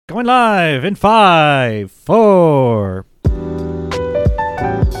Going live in 5, 4.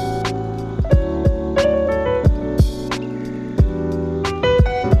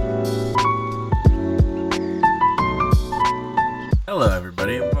 Hello,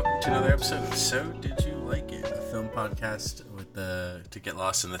 everybody, and welcome to another episode of So Did You Like It, a film podcast to get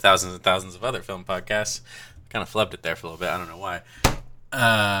lost in the thousands and thousands of other film podcasts. Kind of flubbed it there for a little bit. I don't know why.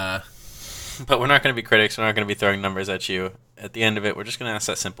 But we're not going to be critics. We're not going to be throwing numbers at you. At the end of it, we're just going to ask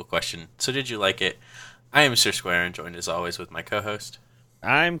that simple question. So did you like it? I am Mr. Square, and joined as always with my co-host.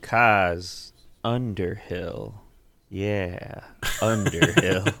 I'm Kaz Underhill. Yeah,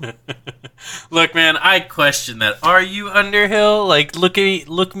 Underhill. Look, man, I question that. Are you Underhill? Like, look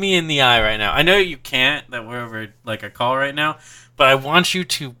me in the eye right now. I know you can't, that we're over like a call right now, but I want you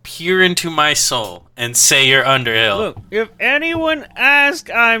to peer into my soul and say you're Underhill. Look, if anyone asks,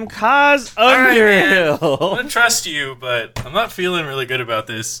 I'm Kaz Right, man. Underhill. I'm gonna trust you, but I'm not feeling really good about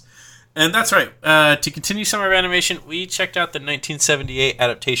this. And that's right. To continue Summer of Animation, we checked out the 1978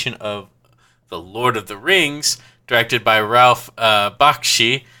 adaptation of The Lord of the Rings, directed by Ralph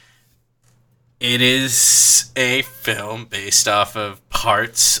Bakshi. It is a film based off of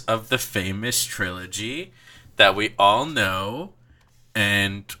parts of the famous trilogy that we all know,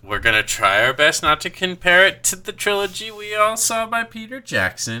 and we're going to try our best not to compare it to the trilogy we all saw by Peter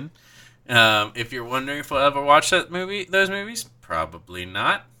Jackson. If you're wondering if we'll ever watch those movies, probably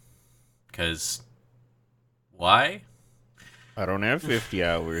not. Because why? I don't have 50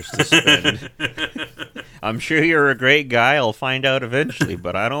 hours to spend. I'm sure you're a great guy. I'll find out eventually,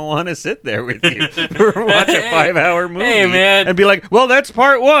 but I don't want to sit there with you or watch a 5-hour movie and be like, well, that's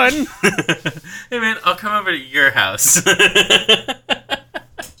part one. Hey, man, I'll come over to your house.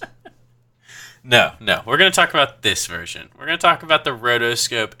 No. We're going to talk about this version. We're going to talk about the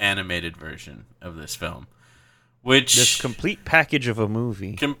rotoscope animated version of this film. This complete package of a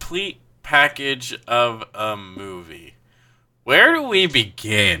movie. Where do we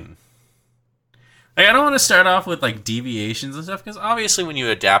begin? Like, I don't want to start off with like deviations and stuff, because obviously when you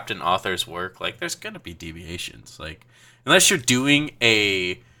adapt an author's work, like, there's gonna be deviations. Like, unless you're doing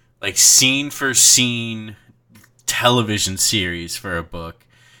a like scene for scene television series for a book,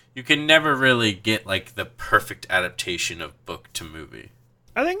 you can never really get like the perfect adaptation of book to movie.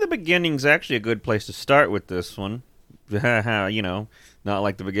 I think the beginning's actually a good place to start with this one. You know, not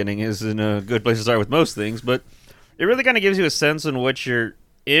like the beginning isn't a good place to start with most things, but it really kind of gives you a sense on what you're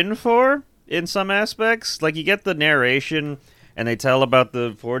in for in some aspects. Like, you get the narration, and they tell about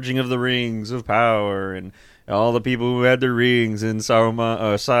the forging of the rings of power, and all the people who had their rings, and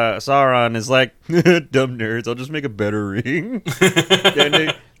Sauron is like, dumb nerds, I'll just make a better ring. And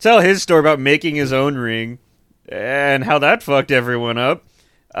they tell his story about making his own ring, and how that fucked everyone up.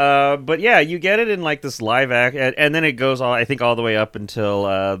 But yeah, you get it in like this live act, and then it goes all, I think, all the way up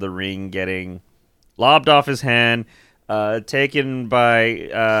until the ring getting lobbed off his hand, taken by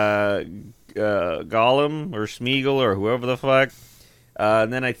Gollum or Smeagol or whoever the fuck.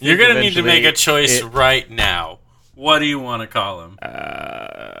 And then I think you're gonna need to make a choice right now. What do you want to call him?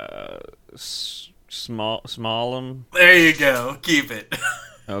 Smallum. There you go. Keep it.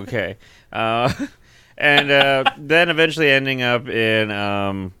 Okay. And then eventually ending up in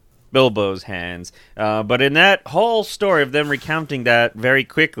Bilbo's hands. But in that whole story of them recounting that very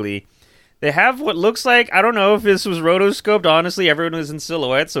quickly, they have what looks like, I don't know if this was rotoscoped, honestly, everyone was in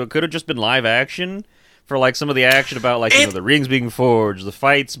silhouette, so it could have just been live action for like some of the action about like the rings being forged, the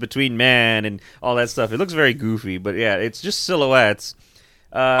fights between man and all that stuff. It looks very goofy, but yeah, it's just silhouettes.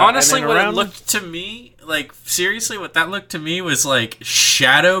 Honestly, what it looked to me, like, seriously, what that looked to me was like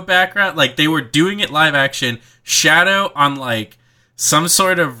shadow background. Like, they were doing it live action, shadow on like some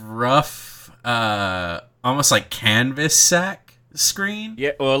sort of rough, almost like canvas sack screen.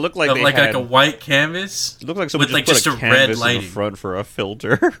 Yeah, well, it looked like like a white canvas. It looked like someone with like just just put a a red canvas lighting in the front for a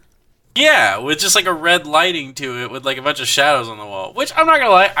filter. Yeah, with just like a red lighting to it, with like a bunch of shadows on the wall. Which, I'm not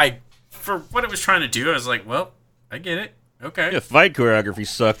gonna lie, for what it was trying to do, I was like, well, I get it. Okay. Yeah, fight choreography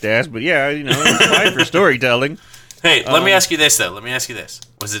sucked ass, but yeah, you know, it's fine for storytelling. Hey, let me ask you this, though.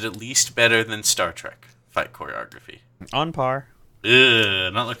 Was it at least better than Star Trek fight choreography? On par.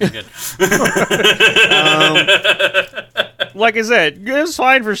 Ugh, not looking good. Like I said, it's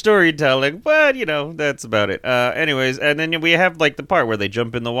fine for storytelling, but, you know, that's about it. Anyways, and then we have, like, the part where they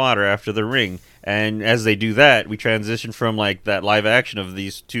jump in the water after the ring, and as they do that, we transition from, like, that live action of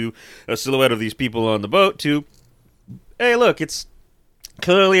these two, a silhouette of these people on the boat to, hey, look, it's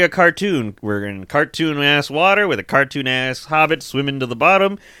clearly a cartoon. We're in cartoon-ass water with a cartoon-ass hobbit swimming to the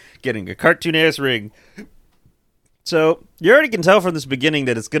bottom, getting a cartoon-ass ring. So, you already can tell from this beginning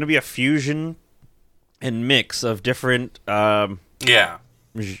that it's going to be a fusion and mix of different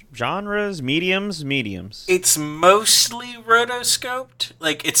Genres, mediums. It's mostly rotoscoped.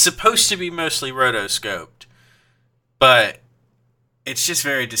 Like, it's supposed to be mostly rotoscoped, but it's just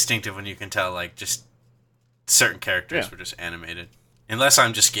very distinctive when you can tell, like, just certain characters were just animated. Unless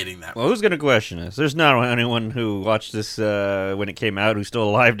I'm just getting that. Well, who's going to question us? There's not anyone who watched this when it came out who's still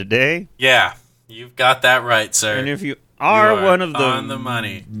alive today. Yeah, you've got that right, sir. And if you are one of on the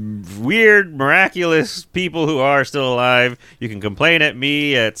money. Weird, miraculous people who are still alive, you can complain at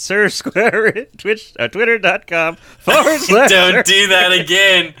me at Sir Square at twitter.com/. Don't do that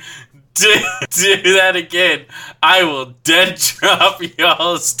again. Do that again. I will dead drop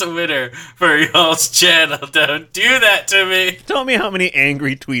y'all's Twitter for y'all's channel. Don't do that to me. Tell me how many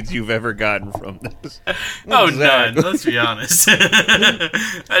angry tweets you've ever gotten from this. Oh, none. Let's be honest.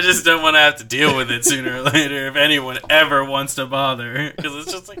 I just don't want to have to deal with it sooner or later if anyone ever wants to bother. Because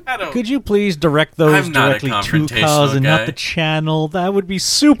it's just like, I don't... Could you please direct those directly to Kaz and not the channel? That would be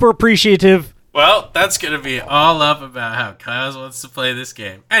super appreciative. Well, that's going to be all up about how Kaz wants to play this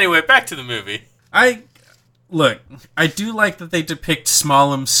game. Anyway, back to the movie. I do like that they depict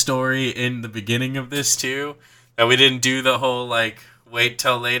Smollum's story in the beginning of this, too. That we didn't do the whole, like, wait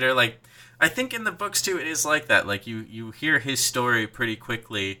till later. Like, I think in the books, too, it is like that. Like, you hear his story pretty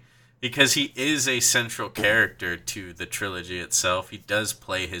quickly because he is a central character to the trilogy itself. He does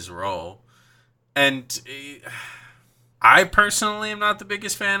play his role. And I personally am not the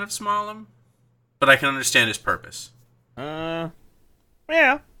biggest fan of Smollum. But I can understand his purpose. Yeah.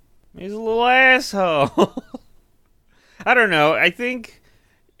 He's a little asshole. I don't know. I think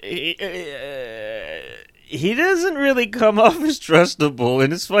he doesn't really come off as trustable.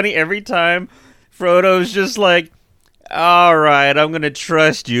 And it's funny, every time Frodo's just like, all right, I'm going to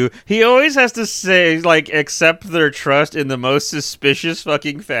trust you. He always has to say, like, accept their trust in the most suspicious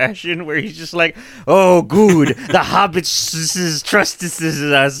fucking fashion, where he's just like, oh, good, the hobbits trust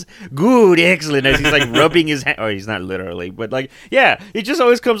us. Good, excellent. As he's, like, rubbing his hand. Oh, he's not literally, but, like, yeah, he just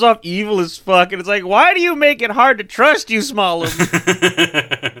always comes off evil as fuck, and it's like, why do you make it hard to trust you, Smollum?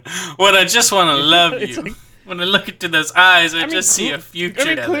 When I just want to love you. Like, when I look into those eyes, I just see a future.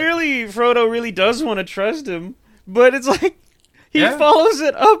 I mean, clearly, Frodo really does want to trust him. But it's like, he follows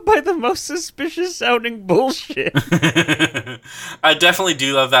it up by the most suspicious sounding bullshit. I definitely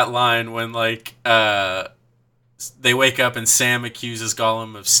do love that line when, like, they wake up and Sam accuses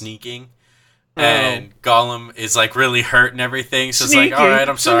Gollum of sneaking. And Gollum is, like, really hurt and everything. So sneaking, it's like, all right,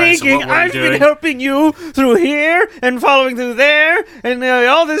 I'm sorry. Sneaking. So what were you doing? I've been helping you through here and following through there and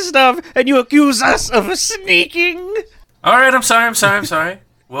all this stuff. And you accuse us of sneaking. All right, I'm sorry.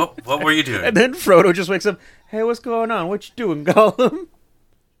 Well, what were you doing? And then Frodo just wakes up. Hey, what's going on? What you doing, Gollum?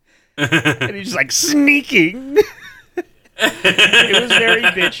 And he's just like, sneaking. It was very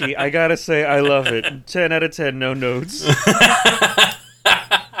bitchy. I gotta say, I love it. 10 out of 10, no notes.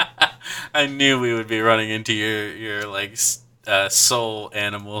 I knew we would be running into your like, soul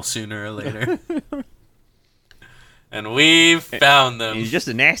animal sooner or later. And we've found them. He's just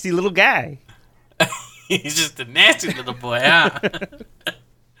a nasty little guy. He's just a nasty little boy, huh?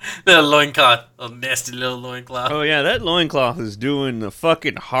 Little loincloth. A nasty little loincloth. Oh, yeah, that loincloth is doing the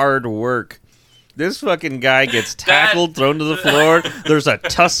fucking hard work. This fucking guy gets tackled, thrown to the floor. There's a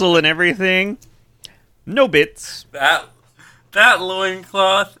tussle and everything. No bits. That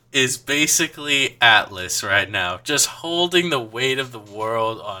loincloth is basically Atlas right now. Just holding the weight of the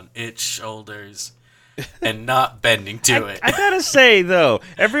world on its shoulders. And not bending to it. I gotta say, though,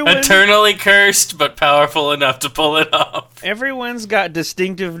 everyone... Eternally cursed, but powerful enough to pull it off. Everyone's got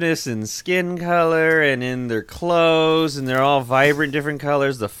distinctiveness in skin color and in their clothes, and they're all vibrant different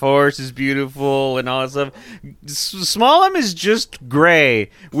colors. The forest is beautiful and all that stuff. Smollum is just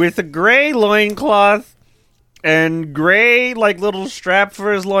gray, with a gray loincloth and gray, like, little strap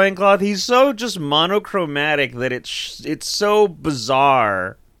for his loincloth. He's so just monochromatic that it's so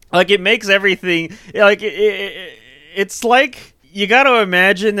bizarre. Like, it makes everything, like, it's like, you gotta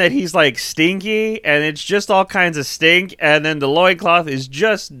imagine that he's, like, stinky, and it's just all kinds of stink, and then the loincloth is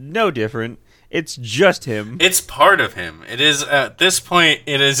just no different. It's just him. It's part of him. It is, at this point,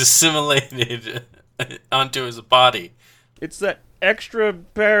 it is assimilated onto his body. It's that extra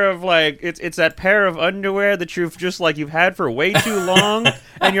pair of, like, it's that pair of underwear that you've had for way too long,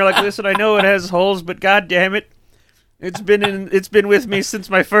 and you're like, listen, I know it has holes, but god damn it. It's been with me since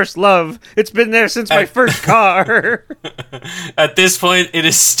my first love. It's been there since my first car. At this point, it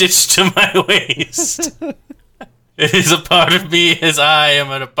is stitched to my waist. It is a part of me as I am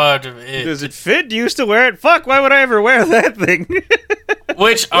a part of it. Does it fit? Do you used to wear it? Fuck, why would I ever wear that thing?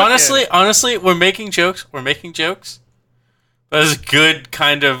 Which, honestly, we're making jokes. That's a good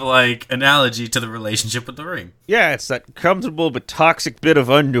kind of like analogy to the relationship with the ring. Yeah, it's that comfortable but toxic bit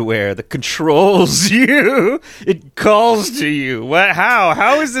of underwear that controls you. It calls to you. What?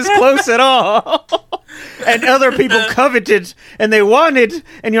 How is this close at all? And other people covet it, and they want it,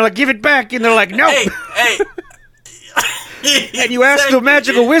 and you're like, give it back, and they're like, no. Hey. And you ask the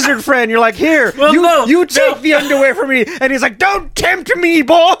magical wizard friend, you're like, here, you take the underwear from me. And he's like, don't tempt me,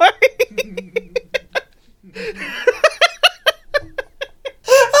 boy.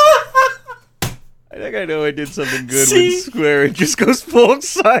 I think I know I did something good when Square just goes full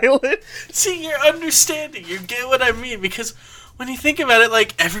silent. See, you're understanding. You get what I mean. Because when you think about it,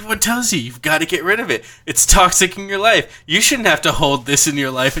 like, everyone tells you, you've got to get rid of it. It's toxic in your life. You shouldn't have to hold this in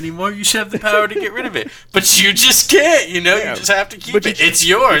your life anymore. You should have the power to get rid of it. But you just can't, you know? Yeah. You just have to keep it. It's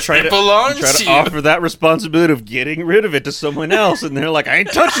yours. It belongs to you. Try to offer that responsibility of getting rid of it to someone else. And they're like, I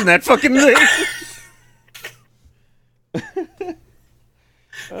ain't touching that fucking thing.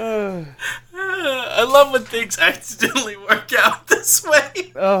 I love when things accidentally work out this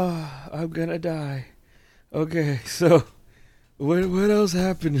way. Oh, I'm gonna die. Okay, so what else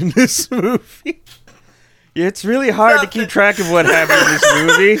happened in this movie? It's really hard to keep track of what happened in this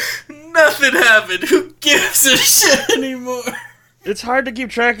movie. Nothing happened. Who gives a shit anymore? It's hard to keep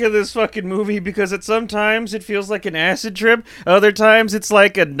track of this fucking movie because sometimes it feels like an acid trip. Other times it's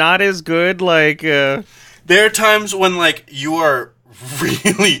like a not as good, like... There are times when, like, you are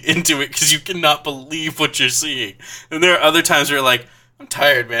really into it because you cannot believe what you're seeing. And there are other times where you're like, I'm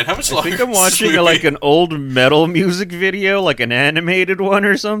tired, man. How much longer? I think I'm watching like an old metal music video, like an animated one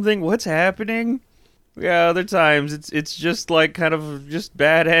or something. What's happening? Yeah, other times it's just like kind of just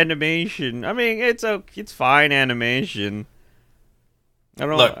bad animation. I mean, it's fine animation. I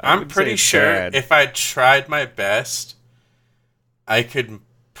don't Look, I'm pretty sure if I tried my best, I could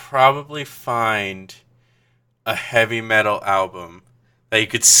probably find a heavy metal album that you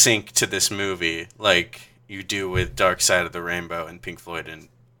could sync to this movie, like you do with Dark Side of the Rainbow and Pink Floyd and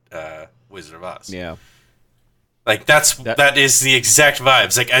Wizard of Oz. Yeah, like that is the exact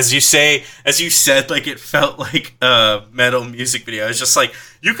vibes. Like as you said, like it felt like a metal music video. It's just like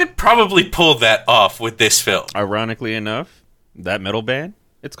you could probably pull that off with this film. Ironically enough, that metal band,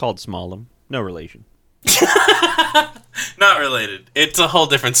 it's called Smallam. No relation. Not related. It's a whole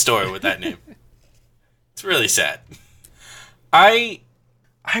different story with that name. It's really sad. I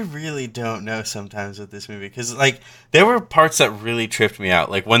really don't know sometimes with this movie because like there were parts that really tripped me out.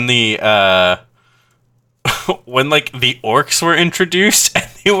 Like when the when like the orcs were introduced and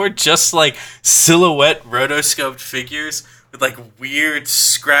they were just like silhouette rotoscoped figures with like weird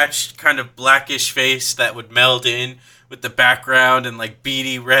scratched kind of blackish face that would meld in with the background and like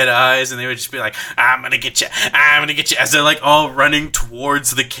beady red eyes, and they would just be like, I'm gonna get you, as they're like all running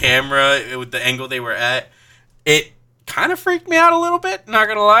towards the camera with the angle they were at. It kind of freaked me out a little bit, not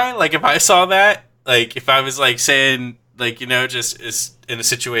gonna lie. Like if I saw that, like if I was like saying like, you know, just is in a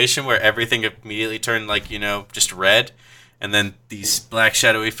situation where everything immediately turned like, you know, just red, and then these black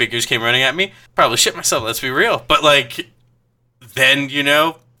shadowy figures came running at me, probably shit myself, let's be real. But like then, you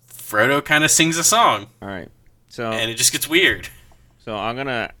know, Frodo kind of sings a song. All right. And it just gets weird. So I'm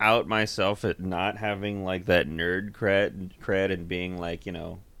gonna out myself at not having like that nerd cred and being like, you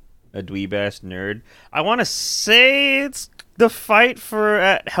know, a dweeb-ass nerd. I want to say it's the fight for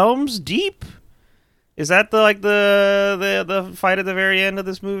at Helm's Deep. Is that the fight at the very end of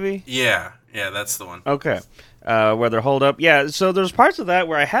this movie? Yeah, that's the one. Okay, where they're holed up. Yeah, so there's parts of that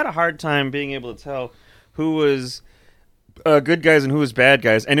where I had a hard time being able to tell who was good guys and who was bad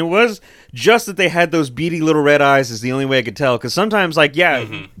guys, and it was just that they had those beady little red eyes is the only way I could tell, because sometimes like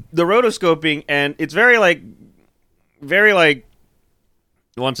the rotoscoping, and it's very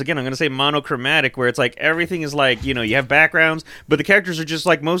once again I'm gonna say monochromatic, where it's like everything is like, you know, you have backgrounds but the characters are just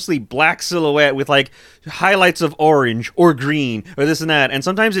like mostly black silhouette with like highlights of orange or green or this and that, and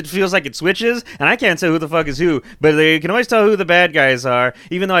sometimes it feels like it switches and I can't tell who the fuck is who, but they can always tell who the bad guys are,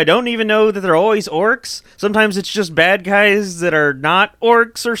 even though I don't even know that they're always orcs. Sometimes it's just bad guys that are not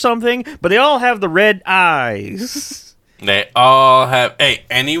orcs or something, but they all have the red eyes. They all have... Hey,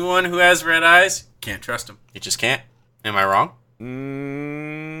 anyone who has red eyes, can't trust them. You just can't. Am I wrong?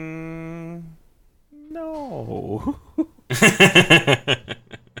 No.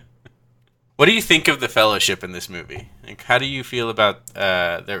 What do you think of the Fellowship in this movie? Like, how do you feel about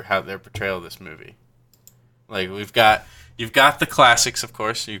their portrayal of this movie? Like, you've got the classics, of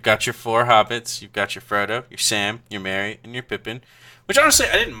course. You've got your four hobbits. You've got your Frodo, your Sam, your Merry, and your Pippin. Which, honestly,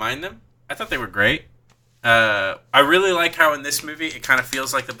 I didn't mind them. I thought they were great. I really like how in this movie it kind of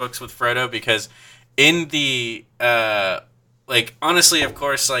feels like the books with Frodo, because in the... like, honestly, of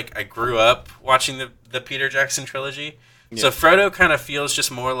course, like, I grew up watching the Peter Jackson trilogy, So Frodo kind of feels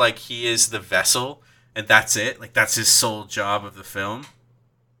just more like he is the vessel, and that's it. Like, that's his sole job of the film.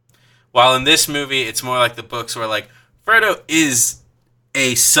 While in this movie, it's more like the books where, like, Frodo is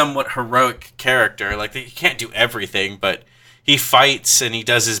a somewhat heroic character. Like, he can't do everything, but he fights and he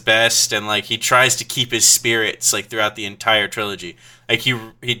does his best, and, like, he tries to keep his spirits, like, throughout the entire trilogy. Like,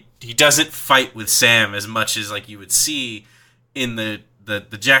 he doesn't fight with Sam as much as, like, you would see in the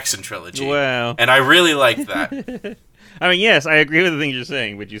Jackson trilogy. Wow. And I really like that. I mean, yes, I agree with the things you're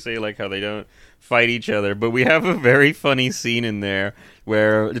saying, but you say, like, how they don't fight each other. But we have a very funny scene in there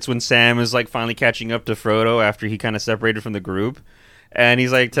where it's when Sam is, like, finally catching up to Frodo after he kind of separated from the group. And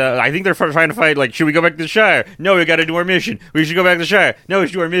he's like, I think they're trying to fight, like, should we go back to the Shire? No, we got to do our mission. We should go back to the Shire. No, we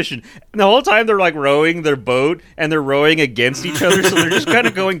should do our mission. And the whole time they're, like, rowing their boat, and they're rowing against each other, so they're just kind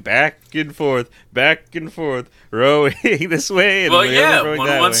of going back and forth, rowing this way. And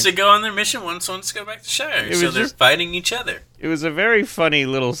one wants to go on their mission, one wants to go back to the Shire. So they're fighting each other. It was a very funny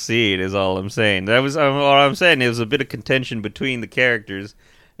little scene, is all I'm saying. That was all I'm saying. It was a bit of contention between the characters.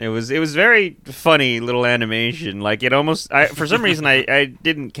 It was very funny little animation. Like, it almost, for some reason, I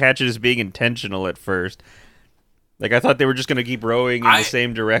didn't catch it as being intentional at first. Like, I thought they were just going to keep rowing in the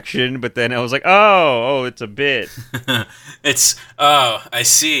same direction, but then I was like, oh, it's a bit. I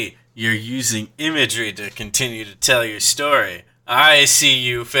see. You're using imagery to continue to tell your story. I see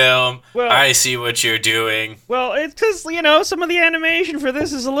you, film. Well, I see what you're doing. Well, it's because, some of the animation for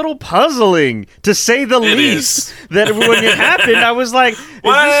this is a little puzzling, to say the least. That when it happened, I was like,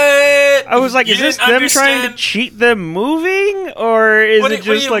 is this them trying to cheat them moving? Or is it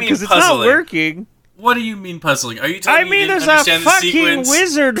just like, because it's not working? What do you mean puzzling? Are you telling me you didn't there's understand a fucking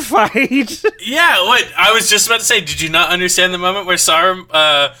wizard fight. Yeah, what? I was just about to say, did you not understand the moment where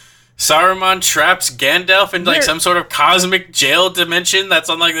Saruman traps Gandalf in, like, some sort of cosmic jail dimension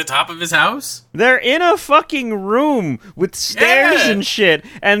that's on, like, the top of his house? They're in a fucking room with stairs and shit,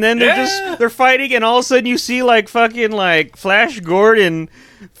 and then they're fighting, and all of a sudden you see, like, fucking, like, Flash Gordon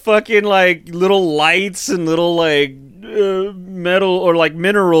fucking, like, little lights and little, like, metal or, like,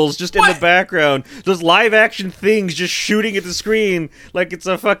 minerals just in the background. Those live-action things just shooting at the screen like it's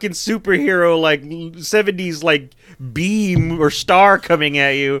a fucking superhero, like, 70s, like, beam or star coming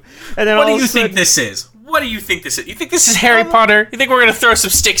at you. And then what do you think this is? What do you think this is? You think this is Harry Potter? You think we're going to throw some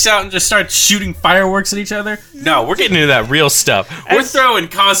sticks out and just start shooting fireworks at each other? No, we're getting into that real stuff. We're throwing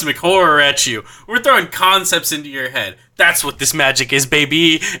cosmic horror at you. We're throwing concepts into your head. That's what this magic is,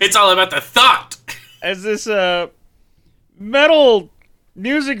 baby. It's all about the thought. As this metal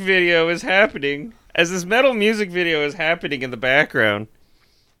music video is happening in the background,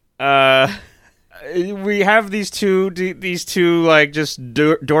 we have these two like just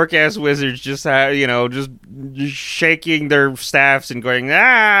dork ass wizards just shaking their staffs and going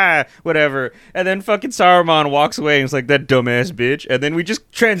whatever, and then fucking Saruman walks away and it's like, that dumbass bitch, and then we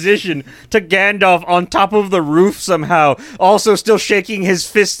just transition to Gandalf on top of the roof somehow, also still shaking his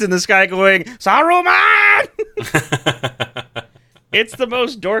fist in the sky going, Saruman. It's the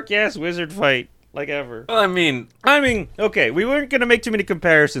most dork ass wizard fight like ever. Well, I mean, okay, we weren't gonna make too many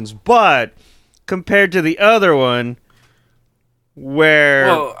comparisons, but compared to the other one, where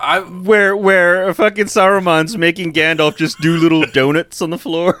fucking Saruman's making Gandalf just do little donuts on the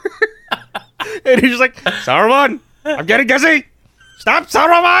floor, and he's just like, Saruman, I'm getting dizzy. Stop,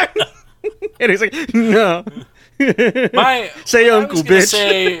 Saruman. And he's like, no. Say uncle, bitch.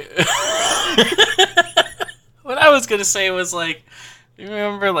 What I was gonna say was, like, you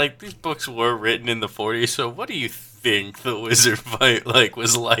remember, like, these books were written in the 40s, so what do you think the wizard fight, like,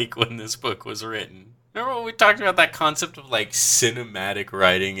 was like when this book was written? Remember when we talked about that concept of, like, cinematic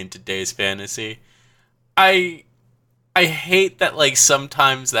writing in today's fantasy? I hate that, like,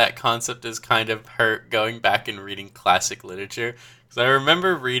 sometimes that concept is kind of hurt going back and reading classic literature, because I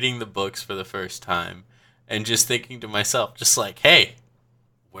remember reading the books for the first time and just thinking to myself, just like, hey,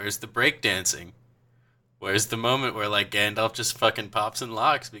 where's the breakdancing? Where's the moment where, like, Gandalf just fucking pops and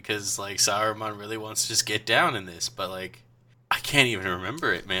locks because, like, Saruman really wants to just get down in this, but, like, I can't even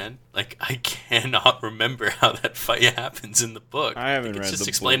remember it, man. Like, I cannot remember how that fight happens in the book. I haven't read the book. It's just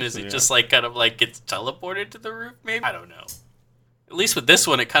explained as he just, like, kind of, like, gets teleported to the roof, maybe? I don't know. At least with this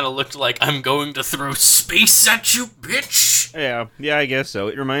one, it kind of looked like, I'm going to throw space at you, bitch! Yeah, I guess so.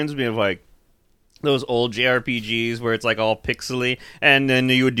 It reminds me of, like, those old JRPGs where it's like all pixely, and then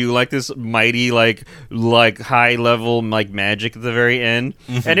you would do like this mighty like high level like magic at the very end,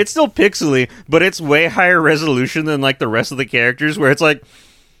 and it's still pixely, but it's way higher resolution than like the rest of the characters, where it's like,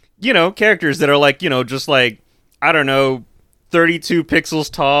 characters that are like, just like, I don't know, 32 pixels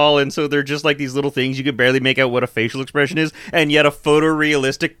tall, and so they're just like these little things you could barely make out what a facial expression is, and yet a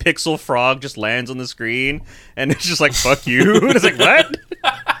photorealistic pixel frog just lands on the screen, and it's just like, fuck you. And it's like, what?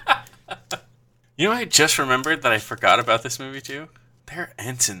 You know, I just remembered that I forgot about this movie too. There are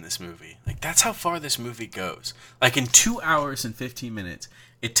Ents in this movie. Like, that's how far this movie goes. Like, in 2 hours and 15 minutes,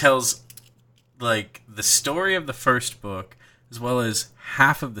 it tells, like, the story of the first book, as well as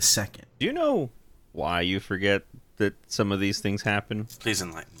half of the second. Do you know why you forget that some of these things happen? Please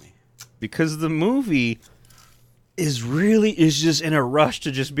enlighten me. Because the movie is just in a rush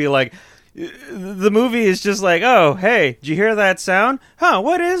to just be like, the movie is just like, oh, hey, did you hear that sound? Huh,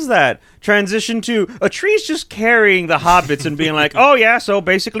 what is that? Transition to a tree's just carrying the hobbits and being like, oh yeah, so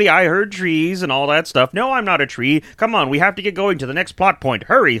basically I heard trees and all that stuff. No, I'm not a tree. Come on, we have to get going to the next plot point.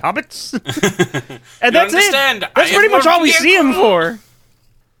 Hurry, hobbits. And that's it. That's pretty much all we see him for.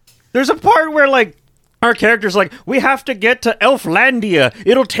 There's a part where, like, our character's like, we have to get to Elflandia.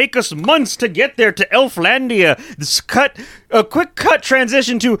 It'll take us months to get there to Elflandia. A quick cut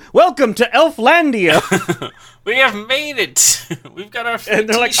transition to, welcome to Elflandia. We have made it. We've got our and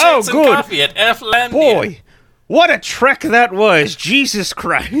they're like, oh, and good. Coffee at Elflandia. Boy, what a trek that was. Jesus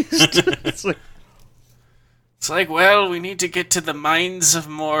Christ. It's like, well, we need to get to the Mines of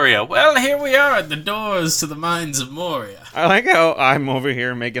Moria. Well, here we are at the doors to the Mines of Moria. I like how I'm over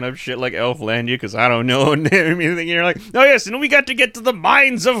here making up shit like Elflandia because I don't know anything. You're like, oh yes, and we got to get to the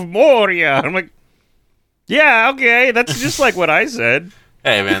Mines of Moria. I'm like, yeah, okay, that's just like what I said.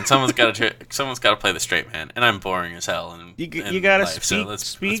 Hey man, someone's got to play the straight man, and I'm boring as hell. You gotta life, speak, so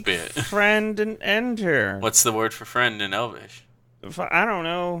let's be it. it. Friend and enter. What's the word for friend in Elvish? I don't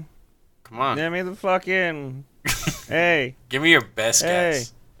know. Come on, let me the fuck in. Hey, give me your best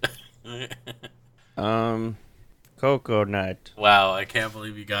guess. Coconut. Wow, I can't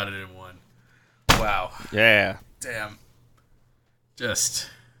believe you got it in one. Wow. Yeah. Damn.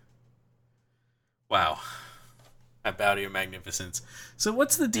 Just. Wow. I bow to your magnificence. So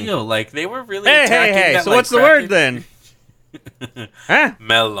what's the deal? Like, they were really attacking that, so what's the word then? Huh?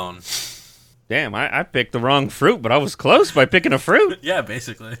 Melon. Damn, I picked the wrong fruit, but I was close by picking a fruit. Yeah,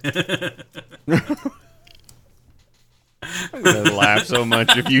 basically. I'm gonna laugh so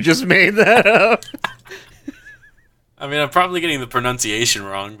much if you just made that up. I mean, I'm probably getting the pronunciation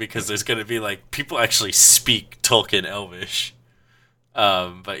wrong because there's gonna be, like, people actually speak Tolkien Elvish.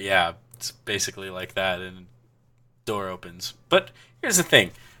 But yeah, it's basically like that, and door opens. But here's the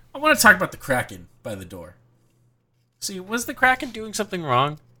thing. I want to talk about the Kraken by the door. See, was the Kraken doing something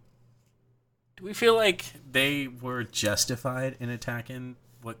wrong? Do we feel like they were justified in attacking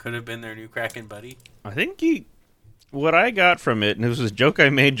what could have been their new Kraken buddy? I think what I got from it, and it was a joke I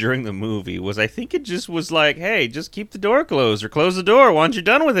made during the movie, was I think it just was like, hey, just keep the door closed, or close the door once you're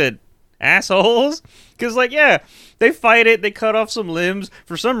done with it, assholes. Because, like, yeah, they fight it, they cut off some limbs.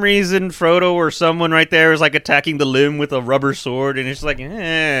 For some reason, Frodo or someone right there is, like, attacking the limb with a rubber sword, and it's like,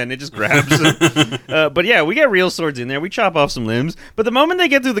 and it just grabs him. But yeah, we get real swords in there, we chop off some limbs, but the moment they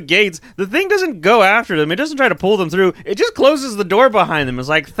get through the gates, the thing doesn't go after them, it doesn't try to pull them through, it just closes the door behind them. It's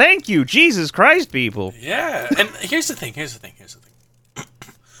like, thank you, Jesus Christ, people. Yeah, and here's the thing.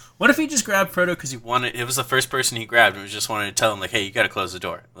 What if he just grabbed Frodo because it was the first person he grabbed and just wanted to tell him, like, hey, you gotta close the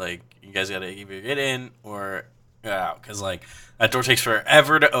door. Like, you guys gotta either get in or get out. Because, like, that door takes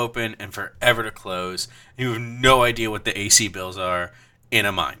forever to open and forever to close. And you have no idea what the AC bills are in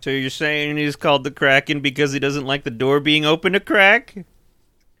a mine. So you're saying he's called the Kraken because he doesn't like the door being open to crack?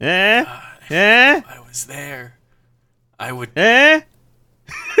 If I was there, I would... I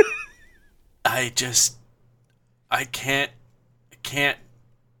can't...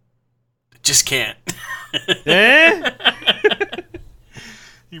 Just can't.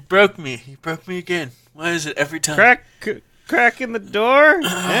 You broke me. You broke me again. Why is it every time? Crack in the door?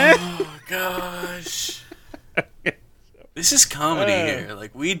 Oh, gosh. This is comedy here.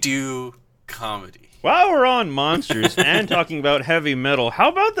 Like, we do comedy. While we're on monsters and talking about heavy metal, how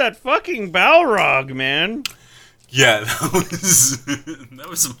about that fucking Balrog, man? Yeah, that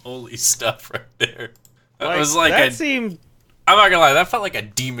was some holy stuff right there. That was like that seemed... I'm not gonna lie, that felt like a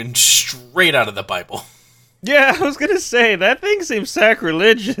demon straight out of the Bible. Yeah, I was gonna say, that thing seems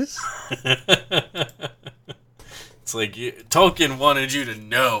sacrilegious. It's like, Tolkien wanted you to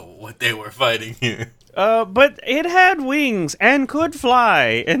know what they were fighting here. But it had wings and could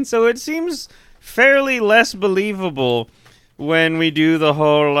fly, and so it seems fairly less believable when we do the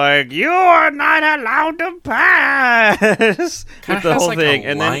whole, like, you are not allowed to pass! With the whole like thing.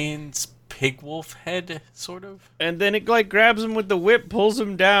 And lion's pig wolf head, sort of. And then it, like, grabs him with the whip, pulls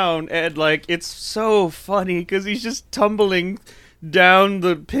him down, and, like, it's so funny because he's just tumbling down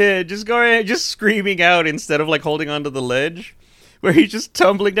the pit, just screaming out instead of, like, holding onto the ledge. where he's just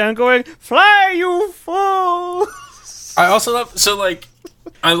tumbling down, going, "Fly, you fool!" I also love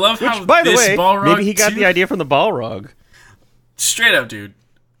I love how by the this way, Balrog maybe he got the idea from the Balrog. Straight up, dude.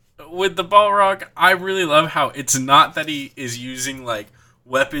 With the Balrog, I really love how it's not that he is using like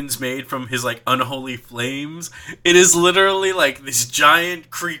weapons made from his like unholy flames. It is literally like this giant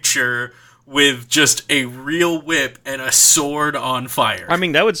creature with just a real whip and a sword on fire. I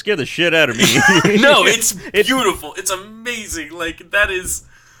mean, that would scare the shit out of me. No, it's beautiful. It's amazing. Like, that is...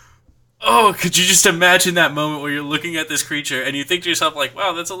 Oh, could you just imagine that moment where you're looking at this creature and you think to yourself, like,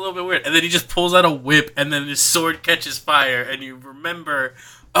 wow, that's a little bit weird. And then he just pulls out a whip and then his sword catches fire and you remember,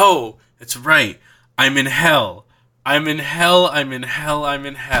 oh, it's right. I'm in hell. I'm in hell, I'm in hell, I'm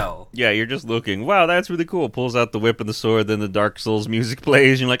in hell. Yeah, you're just looking, wow, that's really cool. Pulls out the whip and the sword, then the Dark Souls music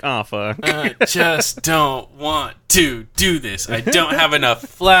plays, and you're like, oh, fuck. I just don't want to do this. I don't have enough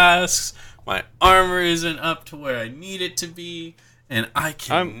flasks. My armor isn't up to where I need it to be. And I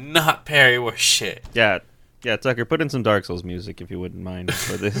cannot parry worth shit. Yeah, Tucker, put in some Dark Souls music if you wouldn't mind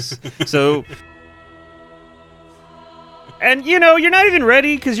for this. So... And, you're not even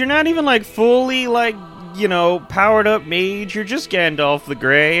ready, because you're not even, like, fully, like... powered up mage, you're just Gandalf the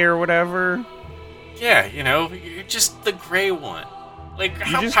Grey or whatever. Yeah, you're just the Grey one. Like,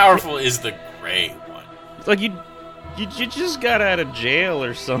 how powerful is the Grey one? Like, you just got out of jail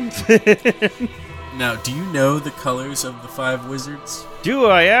or something. Now, do you know the colors of the 5 wizards? Do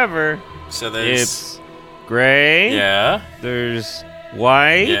I ever? So there's... It's gray. Yeah. There's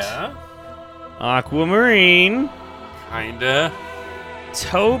white. Yeah. Aquamarine. Kinda.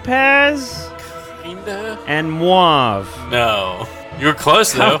 Topaz. Kinda. And mauve. No. You were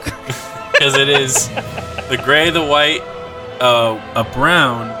close, though. Because it is the gray, the white, a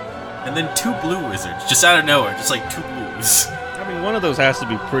brown, and then 2 blue wizards. Just out of nowhere. Just like 2 blues. I mean, one of those has to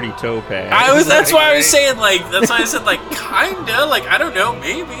be pretty topaz. That's why I was saying, like, that's why I said, like, kinda. Like, I don't know,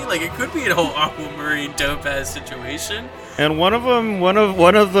 maybe. Like, it could be a whole aquamarine topaz situation. And one of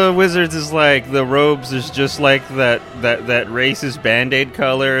the wizards is like, the robes is just like that racist Band-Aid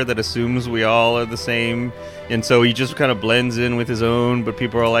color that assumes we all are the same, and so he just kind of blends in with his own, but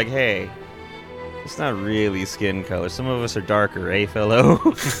people are like, hey, it's not really skin color. Some of us are darker, eh, fellow?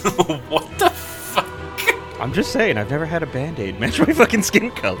 What the fuck? I'm just saying, I've never had a Band-Aid match my fucking skin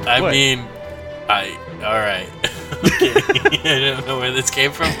color. Alright. Okay. I don't know where this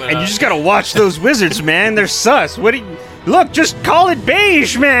came from, but... And you just gotta watch those wizards, man. They're sus. Look, just call it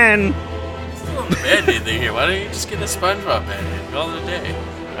beige, man! Still on the Band-Aid thing here. Why don't you just get a SpongeBob Band-Aid? Call it a day.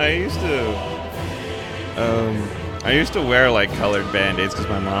 I used to wear, like, colored Band-Aids because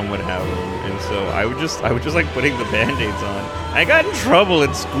my mom would have them. And so I would just like, putting the Band-Aids on. I got in trouble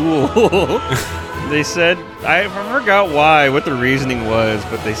at school. They said, I forgot what the reasoning was,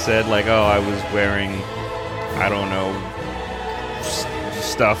 but they said, like, oh, I was wearing, I don't know,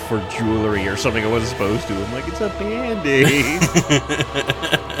 stuff for jewelry or something I wasn't supposed to. I'm like, it's a Band-Aid.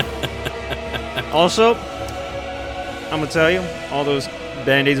 Also, I'm gonna tell you, all those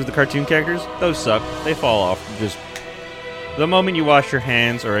Band-Aids with the cartoon characters, those suck. They fall off. Just the moment you wash your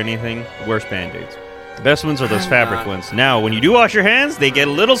hands or anything, worse Band-Aids. The best ones are those fabric ones. Now, when you do wash your hands, they get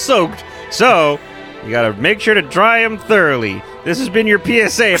a little soaked, so you gotta make sure to dry them thoroughly. This has been your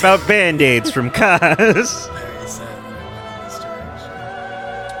PSA about Band-Aids from Kaz.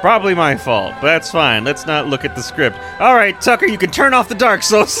 Probably my fault, but that's fine. Let's not look at the script. All right, Tucker, you can turn off the Dark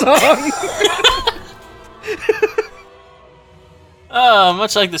Souls song.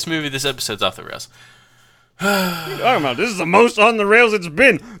 Much like this movie, this episode's off the rails. What are you talking about? This is the most on the rails it's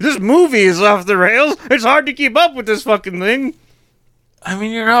been. This movie is off the rails. It's hard to keep up with this fucking thing. I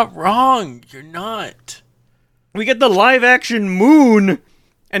mean, you're not wrong. You're not. We get the live-action moon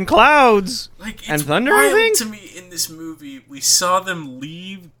and clouds and thunder, I think? To me, in this movie, we saw them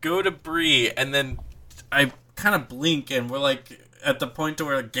leave, go to Bree, and then I kind of blink, and we're, like, at the point to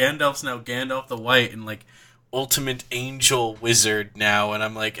where Gandalf's now Gandalf the White, and, like, ultimate angel wizard now, and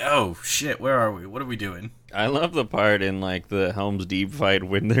I'm like, oh, shit, where are we? What are we doing? I love the part in, like, the Helm's Deep fight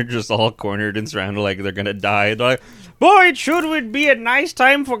when they're just all cornered and surrounded like they're gonna die. They're like, boy, it sure would be a nice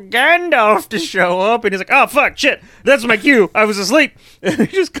time for Gandalf to show up. And he's like, oh, fuck, shit, that's my cue. I was asleep. And he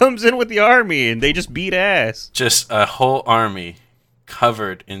just comes in with the army, and they just beat ass. Just a whole army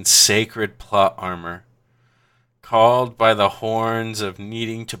covered in sacred plot armor, called by the horns of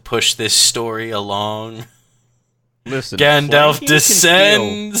needing to push this story along. Listen, Gandalf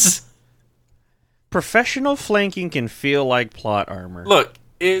descends. Professional flanking can feel like plot armor. Look,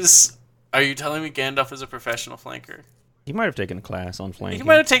 are you telling me Gandalf is a professional flanker? He might have taken a class on flanking. He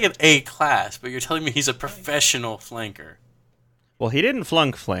might have taken a class, but you're telling me he's a professional flanker. Well, he didn't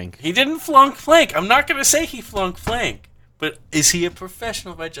flunk flank. He didn't flunk flank. I'm not going to say he flunked flank, But is he a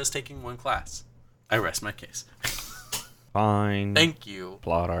professional by just taking one class? I rest my case. Fine. Thank you.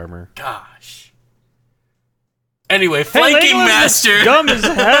 Plot armor. Gosh. Anyway, Flanking Master. Dumb as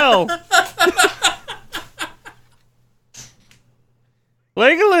hell.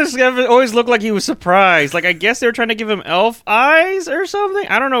 Legolas always looked like he was surprised. Like, I guess they were trying to give him elf eyes or something.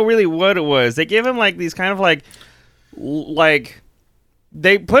 I don't know really what it was. They gave him like these kind of like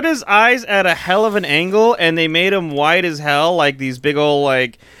they put his eyes at a hell of an angle and they made him white as hell, like these big old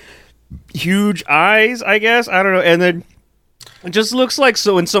like huge eyes, I guess. I don't know. And then it just looks like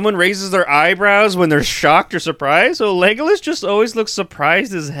so when someone raises their eyebrows when they're shocked or surprised. So Legolas just always looks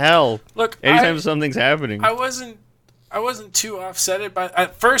surprised as hell. Look, anytime something's happening. I wasn't too offset by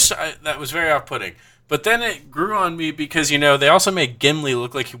at first. That was very off-putting, but then it grew on me because they also made Gimli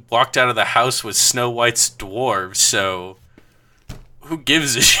look like he walked out of the house with Snow White's dwarves. So who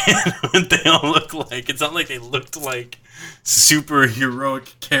gives a shit what they all look like? It's not like they looked like super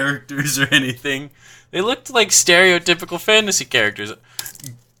heroic characters or anything. They looked like stereotypical fantasy characters.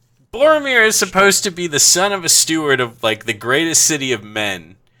 Boromir is supposed to be the son of a steward of like the greatest city of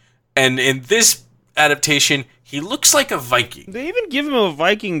men, and in this adaptation, he looks like a Viking. They even give him a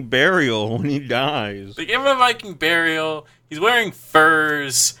Viking burial when he dies. They give him a Viking burial. He's wearing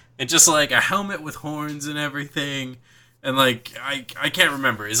furs and just like a helmet with horns and everything. And like I can't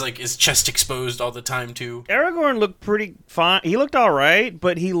remember. Is like his chest exposed all the time too? Aragorn looked pretty fine. He looked all right,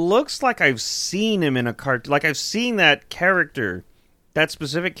 but he looks like I've seen him in a cartoon. Like I've seen that character, that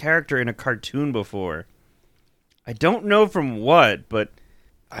specific character in a cartoon before. I don't know from what, but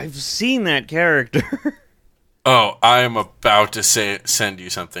I've seen that character. Oh, I am about to send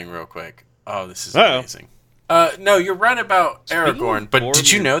you something real quick. Oh, this is amazing. No, you're right about Aragorn, but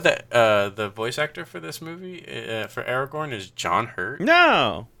did you know that the voice actor for this movie, for Aragorn, is John Hurt?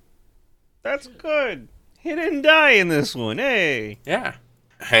 No. That's good. He didn't die in this one, hey. Yeah.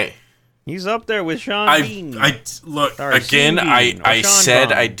 Hey. He's up there with Sean Bean. Look, again, I said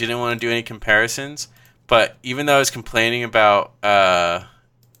Bond. I didn't want to do any comparisons, but even though I was complaining about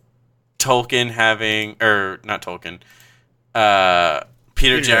Tolkien having, or not Tolkien,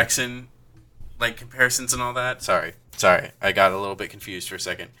 Peter Jackson, like comparisons and all that. Sorry, I got a little bit confused for a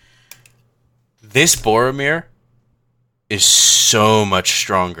second. This Boromir is so much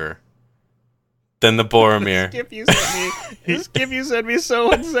stronger than the Boromir. This skip you sent me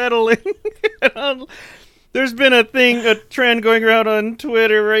so unsettling. There's been a trend going around on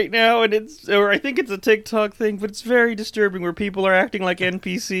Twitter right now, and I think it's a TikTok thing, but it's very disturbing where people are acting like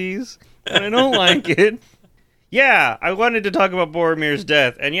NPCs, and I don't like it. Yeah, I wanted to talk about Boromir's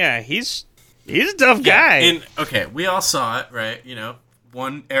death, and yeah, he's a tough guy. And okay, we all saw it, right?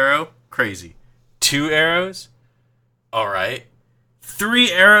 1 arrow, crazy. 2 arrows, all right.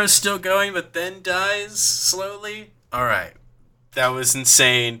 3 arrows still going, but then dies slowly. All right, that was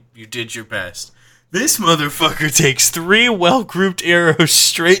insane. You did your best. This motherfucker takes 3 well-grouped arrows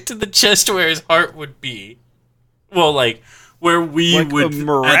straight to the chest where his heart would be. Well, like where we would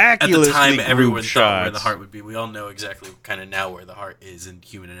miraculously at the time everyone shots. thought where the heart would be. We all know exactly kind of now where the heart is in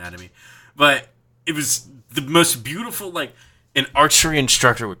human anatomy. But it was the most beautiful, like an archery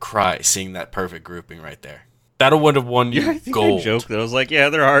instructor would cry seeing that perfect grouping right there. That would have won you gold. I joked that I was like, yeah,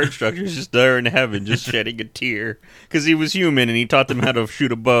 their art instructor's just there in heaven, just shedding a tear because he was human and he taught them how to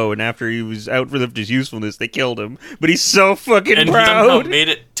shoot a bow. And after he was outlived his usefulness, they killed him. But he's so fucking and proud. And he somehow made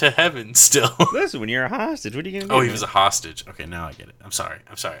it to heaven still. Listen, when you're a hostage, what are you gonna do? Oh, he was a hostage. Okay, now I get it. I'm sorry.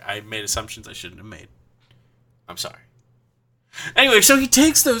 I made assumptions I shouldn't have made. I'm sorry. Anyway, so he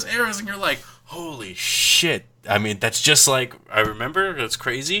takes those arrows and you're like, holy shit. I mean, that's just like I remember. That's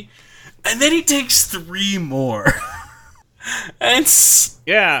crazy. And then he takes 3 more. And that's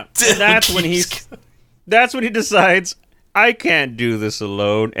when he decides I can't do this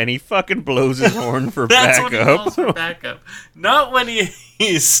alone, and he fucking blows his horn for backup. That's when he calls for backup. Not when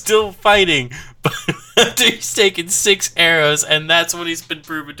he's still fighting, but after he's taken 6 arrows, and that's when he's been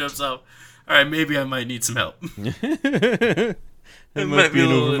proven to himself. All right, maybe I might need some help. It might be a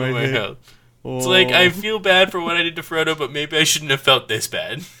little bit more help. Oh. It's like I feel bad for what I did to Frodo, but maybe I shouldn't have felt this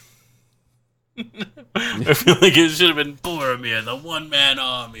bad. I feel like it should have been Boromir, the one-man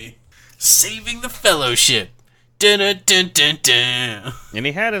army, saving the Fellowship. Dun, dun, dun, dun. And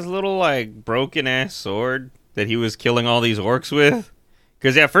he had his little, like, broken-ass sword that he was killing all these orcs with.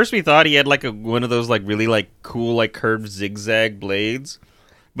 Because at first we thought he had, like, one of those, like, really, like, cool, like, curved zigzag blades.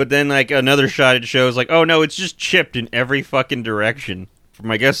 But then, like, another shot it shows, like, oh, no, it's just chipped in every fucking direction.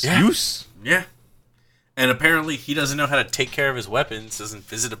 From, I guess, use? Yeah. And apparently he doesn't know how to take care of his weapons, doesn't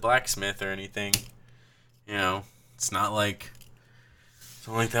visit a blacksmith or anything. It's not like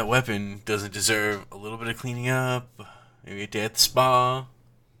that weapon doesn't deserve a little bit of cleaning up. Maybe a death spa.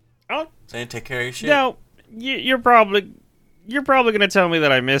 Oh, saying take care of your shit. No, you're probably gonna tell me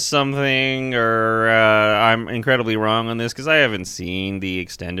that I missed something, or I'm incredibly wrong on this because I haven't seen the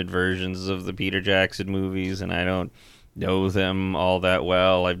extended versions of the Peter Jackson movies, and I don't know them all that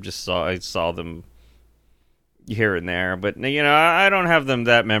well. I saw them here and there, but I don't have them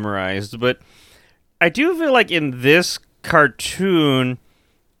that memorized. But I do feel like in this cartoon,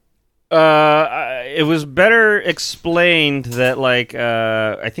 it was better explained that, like,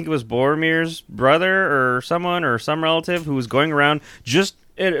 I think it was Boromir's brother or someone or some relative who was going around just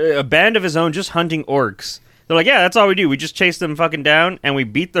a band of his own just hunting orcs. They're like, yeah, that's all we do. We just chase them fucking down and we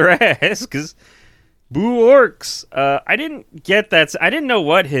beat their ass because boo orcs. I didn't get that. I didn't know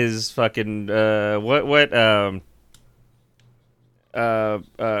what his fucking Carl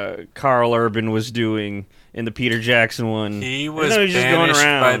Urban was doing in the Peter Jackson one. He was banished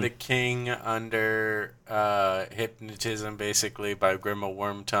by the king under hypnotism, basically, by Grima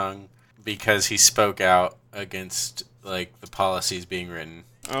Wormtongue, because he spoke out against, like, the policies being written.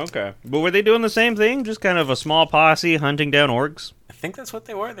 Okay. But were they doing the same thing? Just kind of a small posse hunting down orcs? I think that's what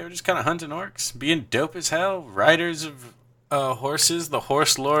they were. They were just kind of hunting orcs, being dope as hell, riders of horses, the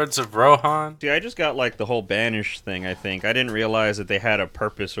horse lords of Rohan. See, I just got, like, the whole banish thing, I think. I didn't realize that they had a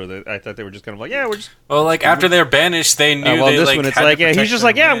purpose, or I thought they were just kind of like, yeah, we're just... Well, like, after they're banished, they knew well, this one, it's like, yeah, he's just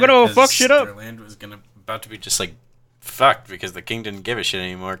like, yeah, I'm gonna fuck shit up. Their land was about to be just, like, fucked, because the king didn't give a shit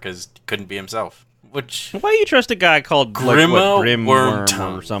anymore, because he couldn't be himself. Which... Why you trust a guy called, Grima Grim Worm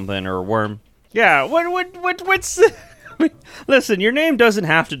or something, or Worm? Yeah, what's... Listen, your name doesn't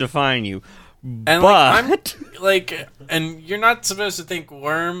have to define you. And but and you're not supposed to think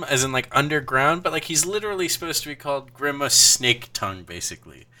worm as in, like, underground, but, like, he's literally supposed to be called Grima Snake Tongue,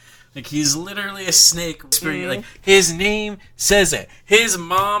 basically. Like, he's literally a snake. Like, his name says it. His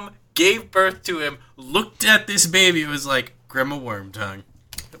mom gave birth to him, looked at this baby, was like, Grima Wormtongue.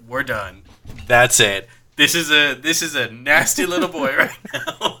 We're done. That's it. This is a nasty little boy right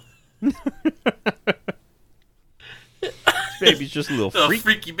now. This baby's just a little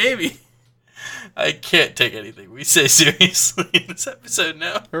freaky baby. I can't take anything we say seriously in this episode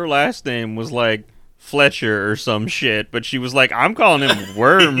now. Her last name was like Fletcher or some shit, but she was like, I'm calling him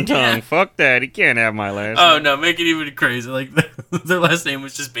Wormtongue. Yeah. Fuck that. He can't have my last name. Oh, no, make it even crazy. Like, their last name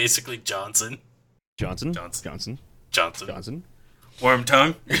was just basically Johnson. Johnson? Wormtongue.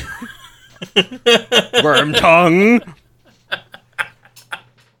 Wormtongue.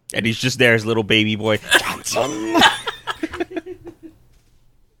 And he's just there as little baby boy. Johnson.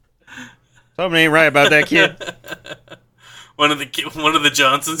 Something ain't right about that kid. One of the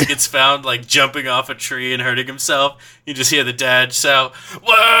Johnsons gets found, like, jumping off a tree and hurting himself. You just hear the dad shout,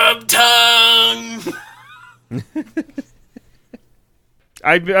 "Wormtongue!"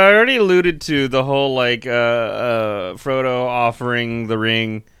 I already alluded to the whole, like, Frodo offering the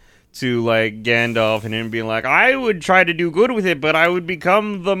ring to, like, Gandalf and him being like, I would try to do good with it, but I would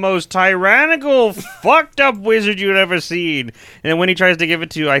become the most tyrannical, fucked up wizard you'd ever seen. And when he tries to give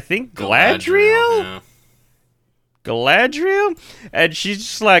it to, I think, Galadriel? Yeah. Galadriel? And she's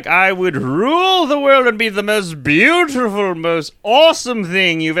just like, I would rule the world and be the most beautiful, most awesome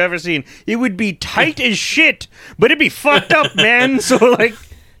thing you've ever seen. It would be tight as shit, but it'd be fucked up, man. So, like,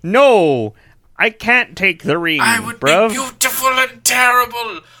 no, I can't take the ring, I would bruv. be beautiful and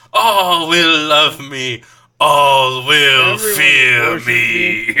terrible. All will love me. All will fear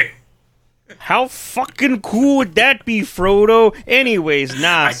me. How fucking cool would that be, Frodo? Anyways,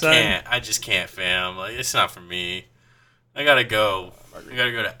 nah, son. I just can't, fam. Like, it's not for me. I gotta go. I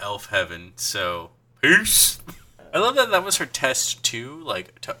gotta go to elf heaven, so peace. I love that was her test, too,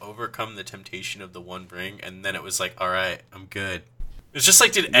 like, to overcome the temptation of the One Ring, and then it was like, alright, I'm good. It's just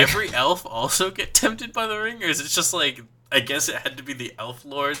like, did every elf also get tempted by the ring, or is it just like, I guess it had to be the elf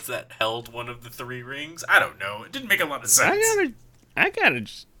lords that held one of the 3 rings? I don't know. It didn't make a lot of sense. I gotta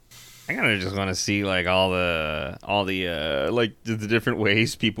just want to see, like, all the like the different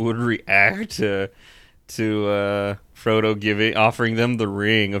ways people would react to Frodo offering them the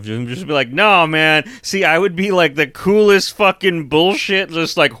ring, of just be like, no, man, see, I would be like the coolest fucking bullshit,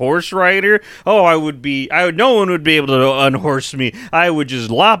 just like horse rider. Oh, no one would be able to unhorse me. I would just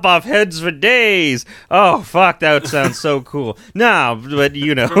lop off heads for days. Oh, fuck, that would sound so cool. Nah, but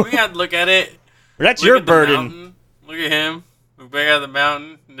you know. For me, I'd look at it. That's your burden. Look at him. Look back at the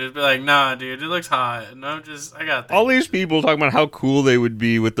mountain. And just be like, nah, dude, it looks hot. And I got that. All these people talking about how cool they would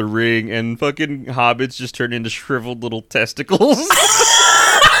be with the ring, and fucking hobbits just turn into shriveled little testicles.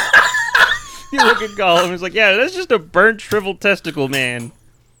 You look at Gollum, he's like, yeah, that's just a burnt, shriveled testicle, man.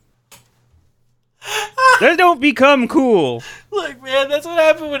 They don't become cool. Look, man, that's what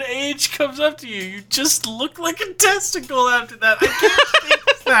happens when age comes up to you. You just look like a testicle after that. I can't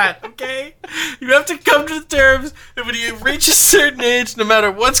fix that, okay? You have to come to the terms that when you reach a certain age, no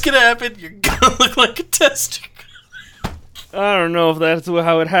matter what's going to happen, you're going to look like a testicle. I don't know if that's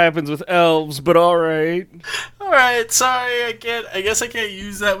how it happens with elves, but alright. Alright, sorry, I guess I can't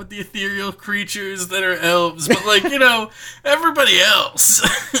use that with the ethereal creatures that are elves, but like, you know, everybody else.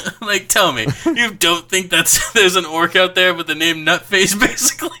 Like, tell me, you don't think there's an orc out there with the name Nutface,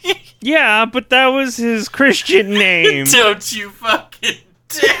 basically? Yeah, but that was his Christian name. Don't you fucking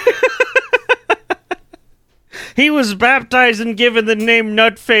dare. He was baptized and given the name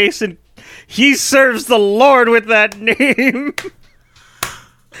Nutface, and he serves the Lord with that name.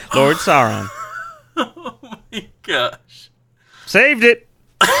 Lord Sauron. Oh my gosh. Saved it.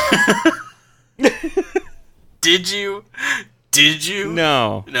 Did you?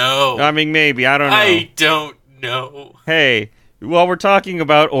 No. No. I mean, maybe. I don't know. I don't know. Hey, well, we're talking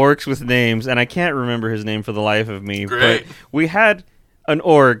about orcs with names, and I can't remember his name for the life of me. Great. But we had an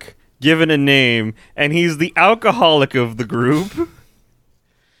orc given a name, and he's the alcoholic of the group.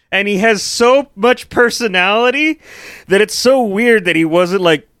 And he has so much personality that it's so weird that he wasn't,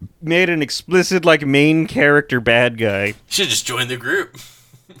 like, made an explicit, like, main character bad guy. You should just join the group.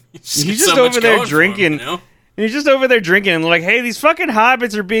 He's just over there drinking. And he's just over there drinking and like, hey, these fucking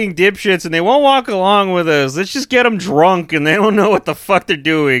hobbits are being dipshits and they won't walk along with us. Let's just get them drunk and they don't know what the fuck they're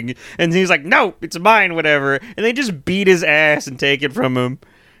doing. And he's like, no, it's mine, whatever. And they just beat his ass and take it from him.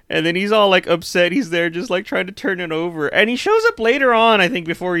 And then he's all, like, upset. He's there just, like, trying to turn it over. And he shows up later on, I think,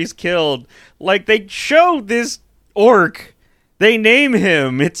 before he's killed. Like, they show this orc. They name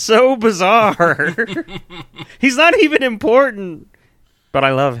him. It's so bizarre. He's not even important. But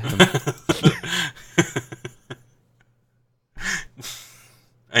I love him.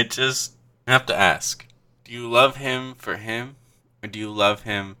 I just have to ask. Do you love him for him? Or do you love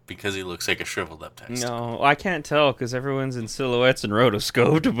him because he looks like a shriveled up testicle? No, I can't tell because everyone's in silhouettes and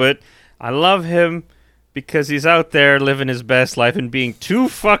rotoscoped, but I love him because he's out there living his best life and being too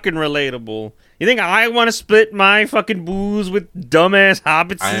fucking relatable. You think I want to split my fucking booze with dumbass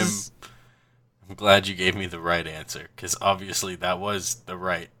hobbits? I'm glad you gave me the right answer because obviously that was the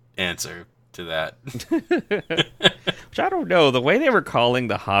right answer to that. Which I don't know. The way they were calling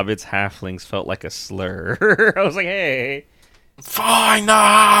the hobbits halflings felt like a slur. I was like, hey... Find the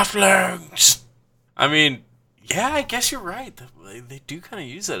halflings! I mean, yeah, I guess you're right. They do kind of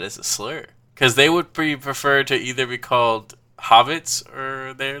use that as a slur. Because they would prefer to either be called hobbits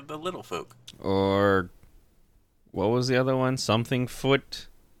or they're the little folk. Or, what was the other one? Something foot?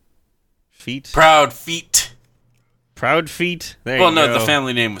 Feet? Proud feet. Proud feet? There well, you no, go. the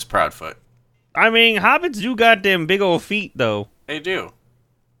family name was Proudfoot. I mean, hobbits do got them big old feet, though. They do.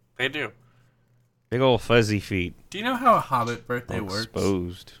 They do. Big old fuzzy feet. Do you know how a hobbit birthday works?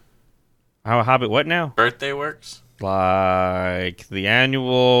 Exposed. How a hobbit what now? Birthday works? Like the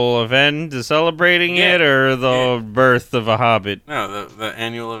annual event to celebrating it, or the birth of a hobbit? No, the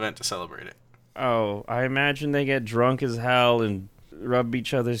annual event to celebrate it. Oh, I imagine they get drunk as hell and rub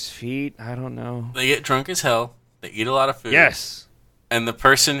each other's feet. I don't know. They get drunk as hell. They eat a lot of food. Yes. And the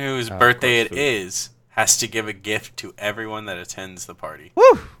person whose birthday it is has to give a gift to everyone that attends the party.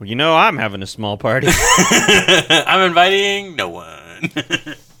 Woo! You know, I'm having a small party. I'm inviting no one.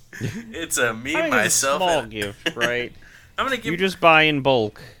 It's a me, myself, a small and gift, right? I'm gonna give. You just buy in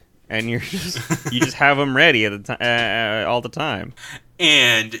bulk, and you just have them ready at the all the time.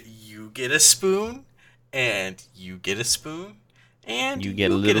 And you get a spoon, and you get a spoon, and you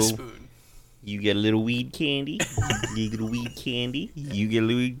get a spoon. You get a little weed candy. You get a weed candy. You get a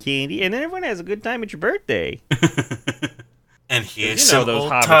little weed candy, and then everyone has a good time at your birthday. And here's some those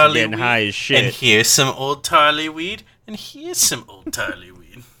old hobbits Tarly getting high as shit. And here's some old Tarly weed. And here's some old Tarly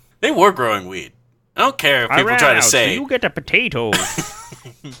weed. They were growing weed. I don't care if people try to say. So you get a potato.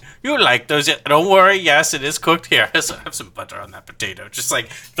 You like those? Don't worry. Yes, it is cooked. Here, have some butter on that potato. Just like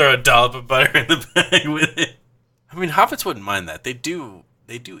throw a dollop of butter in the bag with it. I mean, hobbits wouldn't mind that. They do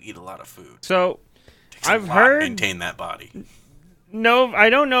eat a lot of food. So I've to heard maintain that body. No, I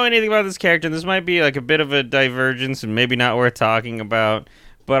don't know anything about this character. This might be like a bit of a divergence and maybe not worth talking about.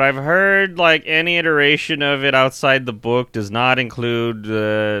 But I've heard like any iteration of it outside the book does not include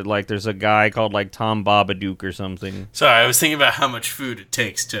like there's a guy called like Tom Bobadook or something. Sorry, I was thinking about how much food it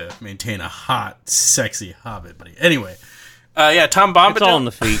takes to maintain a hot, sexy hobbit. But anyway, yeah, Tom Bombadil. It's all in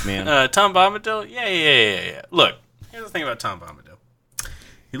the feet, man. Tom Bombadil. Yeah. Look, here's the thing about Tom Bombadil.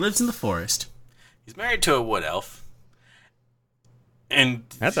 He lives in the forest. He's married to a wood elf. And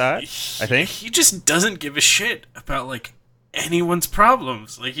that's all right, I think. He just doesn't give a shit about, like, anyone's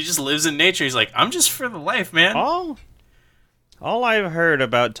problems. Like, he just lives in nature. He's like, I'm just for the life, man. All I've heard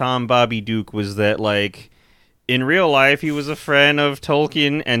about Tom Bobby Duke was that, like, in real life, he was a friend of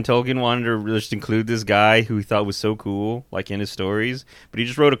Tolkien, and Tolkien wanted to just include this guy who he thought was so cool, like, in his stories. But he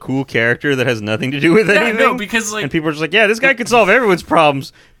just wrote a cool character that has nothing to do with anything. No, because, like... And people are just like, yeah, this guy could solve everyone's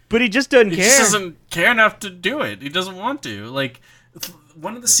problems, but he just doesn't care. He just doesn't care enough to do it. He doesn't want to. Like,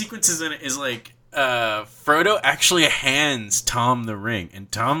 one of the sequences in it is, like, Frodo actually hands Tom the ring,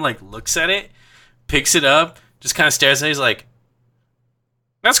 and Tom, like, looks at it, picks it up, just kind of stares at it, he's like,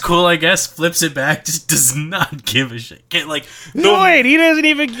 that's cool, I guess. Flips it back. Just does not give a shit. Wait, he doesn't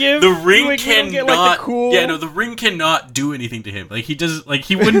even give. The ring cannot. The ring cannot do anything to him. Like, he does. Like,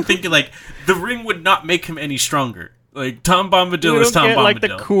 he wouldn't think like the ring would not make him any stronger. Like, Tom Bombadil is Tom Bombadil. Like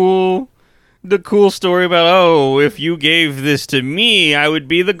the cool story about, if you gave this to me, I would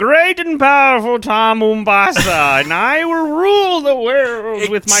be the great and powerful Tom Umbasa, and I will rule the world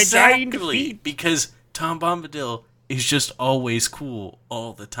with my giant feet. Because Tom Bombadil is just always cool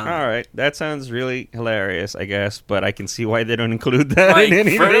all the time. All right, that sounds really hilarious, I guess, but I can see why they don't include that in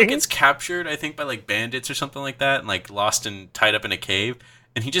anything. Frodo gets captured, I think, by like bandits or something like that, and like lost and tied up in a cave,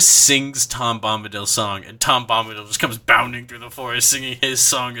 and he just sings Tom Bombadil's song, and Tom Bombadil just comes bounding through the forest singing his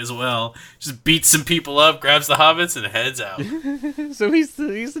song as well. Just beats some people up, grabs the hobbits, and heads out. So he's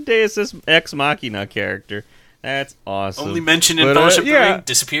the Deus Ex Machina character. That's awesome. Only mentioned in Fellowship of the Ring,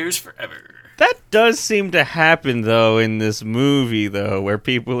 disappears forever. That does seem to happen, though, in this movie, though, where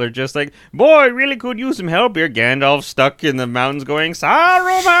people are just like, boy, really could use some help here. Gandalf stuck in the mountains going,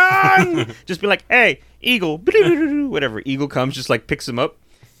 Saruman! Just be like, hey, Eagle, whatever. Eagle comes, just, like, picks him up.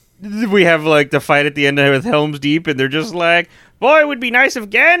 We have, like, the fight at the end with Helm's Deep, and they're just like, boy, it would be nice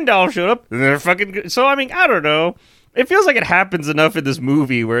if Gandalf showed up. And they're fucking... So, I mean, I don't know. It feels like it happens enough in this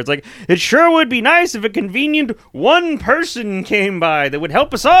movie where it's like, it sure would be nice if a convenient one person came by that would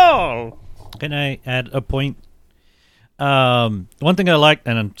help us all. Can I add a point? One thing I liked,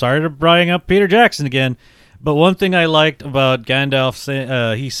 and I'm sorry to bring up Peter Jackson again, but one thing I liked about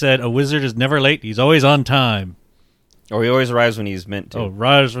Gandalf, he said, a wizard is never late, he's always on time. Or he always arrives when he's meant to. Oh,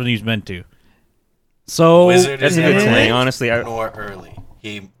 arrives when he's meant to. So, wizard is never late, honestly, or early.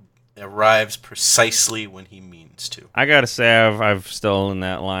 He arrives precisely when he means to. I gotta say, I've stolen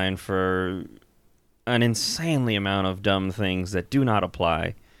that line for an insanely amount of dumb things that do not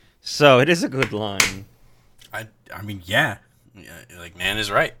apply. So, it is a good line. I mean, yeah. Like, man is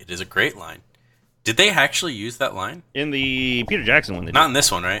right. It is a great line. Did they actually use that line? In the Peter Jackson one, they Not did. in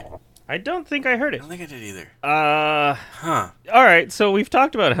this one, right? I don't think I heard it. I don't think I did either. Alright, so we've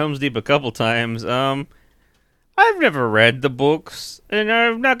talked about Helm's Deep a couple times. I've never read the books, and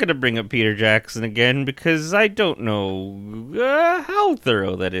I'm not going to bring up Peter Jackson again because I don't know how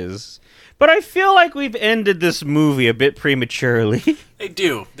thorough that is. But I feel like we've ended this movie a bit prematurely. They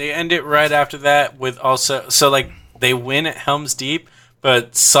do. They end it right after that with also... So, like, they win at Helm's Deep,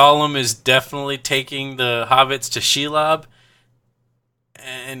 but Solemn is definitely taking the hobbits to Shelob,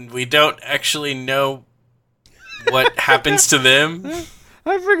 and we don't actually know what happens to them.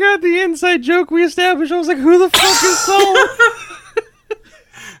 I forgot the inside joke we established. I was like, who the fuck is Solemn?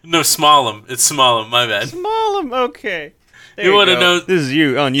 No, Smollum. It's Smollum, my bad. Smollum, okay. There you want to know? This is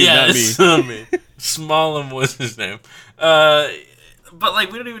you, on you, yeah, not me. It's on me. Smollum was his name. But,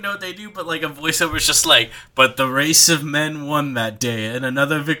 like, we don't even know what they do, but, like, a voiceover's just like, but the race of men won that day, and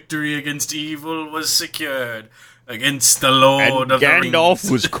another victory against evil was secured against the Lord and of Gandalf the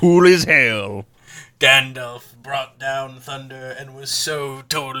Rings. was cool as hell. Gandalf brought down thunder and was so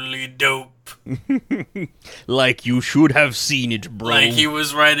totally dope. Like you should have seen it, bro. Like he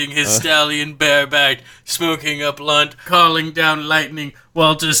was riding his stallion bareback, smoking a blunt, calling down lightning,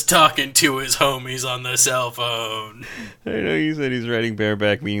 while just talking to his homies on the cell phone. I know you said he's riding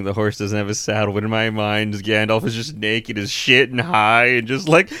bareback, meaning the horse doesn't have a saddle, but in my mind, Gandalf is just naked as shit and high and just,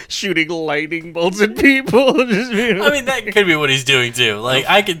 like, shooting lightning bolts at people. Just, you know. I mean, that could be what he's doing, too. Like,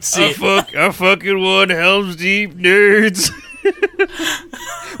 I can see I fucking won Helm's Deep, nerds.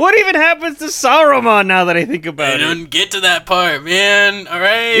 What even happens to Saruman now that I think about it? I don't get to that part, man. All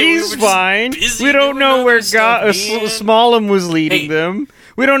right, he's fine. We don't know where Smollum was leading them.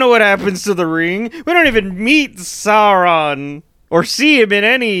 We don't know what happens to the ring. We don't even meet Sauron or see him in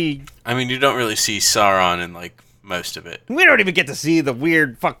any... I mean, you don't really see Sauron in, like, most of it. We don't even get to see the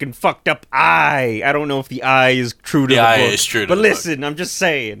weird fucking fucked up eye. I don't know if the eye is true to the book. The eye is true to the book. But listen, I'm just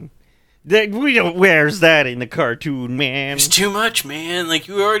saying. Where's that in the cartoon, man? It's too much, man. Like,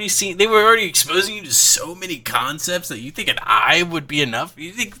 they were already exposing you to so many concepts that you think an eye would be enough?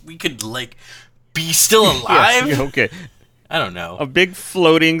 You think we could, like, be still alive? Yeah, okay. I don't know. A big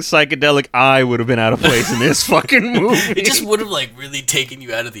floating psychedelic eye would have been out of place in this fucking movie. It just would have like really taken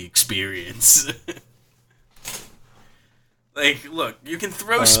you out of the experience. Like, look, you can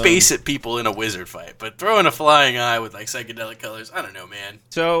throw space at people in a wizard fight, but throwing a flying eye with like psychedelic colors, I don't know, man.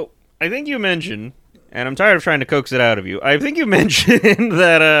 So, I think you mentioned, and I'm tired of trying to coax it out of you, I think you mentioned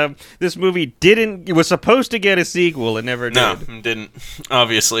that this movie was supposed to get a sequel and never did. No, it didn't,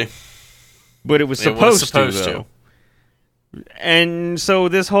 obviously. But it was supposed to, though. And so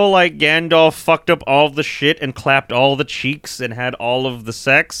this whole, like, Gandalf fucked up all the shit and clapped all the cheeks and had all of the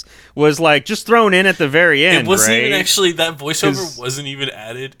sex was, like, just thrown in at the very end, It wasn't right? even actually, that voiceover wasn't even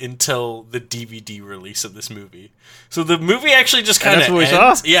added until the DVD release of this movie. So the movie actually just kind of that's what we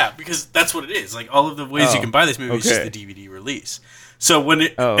ends. saw? Yeah, because that's what it is. Like, all of the ways you can buy this movie is just the DVD release. So when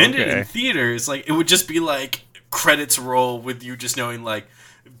it ended in theaters, like, it would just be, like, credits roll with you just knowing, like,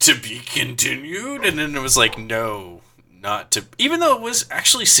 to be continued, and then it was like, no. Not to, even though it was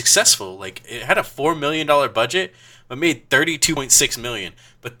actually successful, like it had a $4 million budget, but made $32.6 million.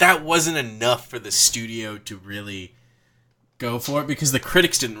 But that wasn't enough for the studio to really go for it because the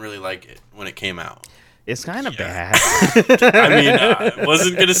critics didn't really like it when it came out. It's kind of bad. I mean, I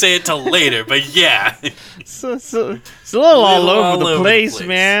wasn't gonna say it till later, but yeah, it's a little all over the place,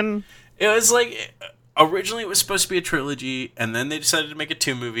 man. It was like originally it was supposed to be a trilogy, and then they decided to make it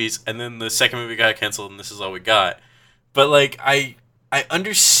 2 movies, and then the second movie got canceled, and this is all we got. But, like, I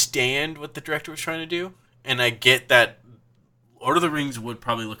understand what the director was trying to do, and I get that Lord of the Rings would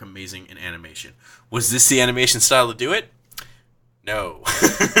probably look amazing in animation. Was this the animation style to do it? No.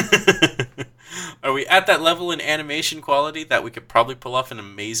 Are we at that level in animation quality that we could probably pull off an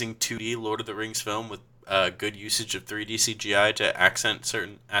amazing 2D Lord of the Rings film with good usage of 3D CGI to accent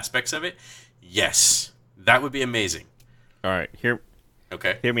certain aspects of it? Yes. That would be amazing. All right, hear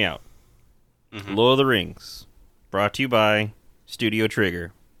me out. Mm-hmm. Lord of the Rings. Brought to you by Studio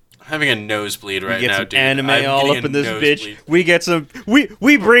Trigger. I'm having a nosebleed right now, dude. Anime I'm all up getting in this nosebleed. bitch. We get some.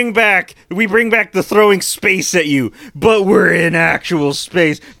 We bring back the throwing space at you, but we're in actual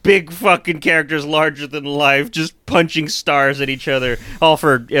space. Big fucking characters, larger than life, just punching stars at each other. All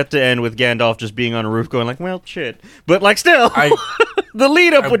for at the end with Gandalf just being on a roof, going like, "Well, shit." But like, still, the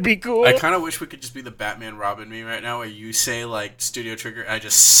lead up would be cool. I kind of wish we could just be the Batman Robin meme right now, where you say like Studio Trigger, I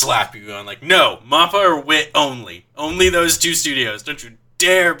just slap you going like, "No, Mappa or Wit only those 2 studios. Don't you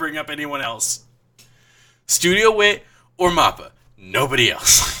dare bring up anyone else. Studio Wit or Mappa, nobody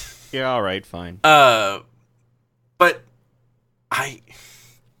else." Yeah, all right, fine. But I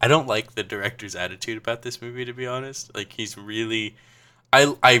don't like the director's attitude about this movie, to be honest. Like, he's really,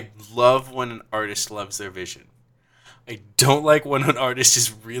 I love when an artist loves their vision. I don't like when an artist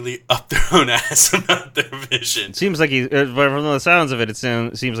is really up their own ass about their vision. It seems like from the sounds of it,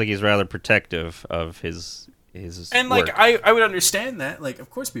 seems like he's rather protective of his and work. like I would understand that. Like, of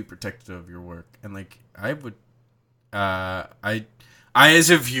course, be protective of your work, and like I would, I as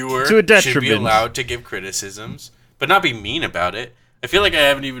a viewer to a should be allowed to give criticisms, but not be mean about it. I feel like I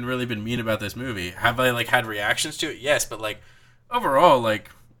haven't even really been mean about this movie. Have I like had reactions to it? Yes, but like overall, like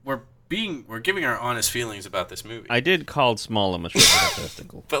we're giving our honest feelings about this movie. I did call Small a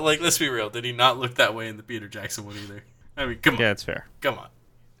testicle. But like, let's be real. Did he not look that way in the Peter Jackson one either? I mean, come on. Yeah, that's fair. Come on.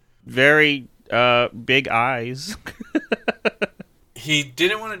 Very big eyes. He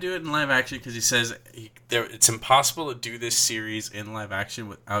didn't want to do it in live action because he says it's impossible to do this series in live action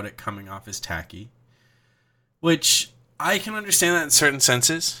without it coming off as tacky. Which I can understand that in certain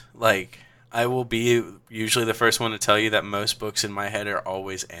senses. Like, I will be usually the first one to tell you that most books in my head are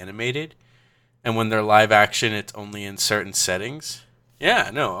always animated. And when they're live action, it's only in certain settings.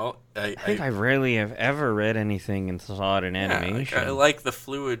 Yeah, no, I think I rarely have ever read anything and saw it in animation. Like, I like the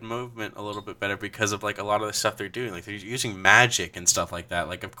fluid movement a little bit better because of like a lot of the stuff they're doing. Like, they're using magic and stuff like that.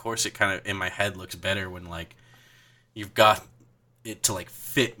 Like, of course, it kind of in my head looks better when like you've got it to like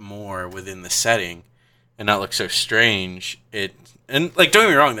fit more within the setting and not look so strange. And like, don't get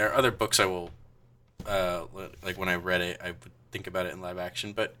me wrong, there are other books I will like when I read it, I would think about it in live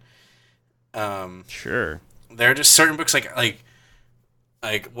action, but sure, there are just certain books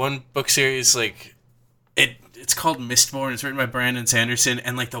like one book series, like it's called Mistborn. It's written by Brandon Sanderson,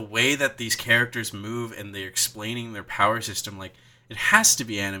 and like the way that these characters move and they're explaining their power system, like it has to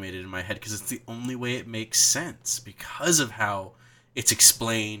be animated in my head because it's the only way it makes sense because of how it's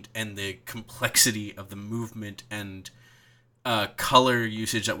explained and the complexity of the movement and color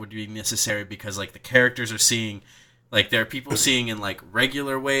usage that would be necessary. Because like the characters are seeing, like there are people seeing in like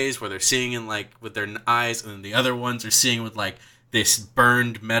regular ways where they're seeing in like with their eyes, and then the other ones are seeing with like this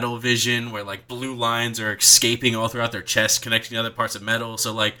burned metal vision where like blue lines are escaping all throughout their chest, connecting to other parts of metal.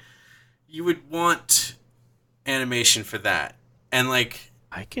 So like you would want animation for that. And like,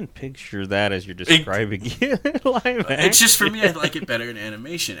 I can picture that as you're describing it live action. it's just for me, I like it better in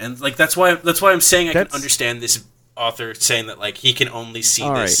animation, and like that's why I'm saying I can understand this author saying that like he can only see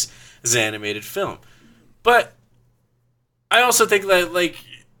this as an animated film. But I also think that like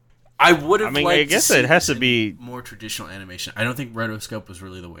I would have. I guess it has to be more traditional animation. I don't think rotoscope was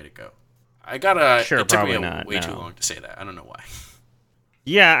really the way to go. It took me way too long to say that. I don't know why.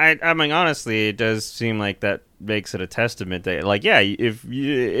 Yeah, I mean, honestly, it does seem like that makes it a testament that, like, yeah,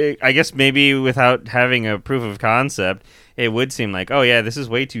 I guess maybe without having a proof of concept, it would seem like, oh yeah, this is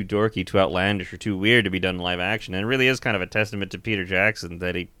way too dorky, too outlandish, or too weird to be done in live action. And it really is kind of a testament to Peter Jackson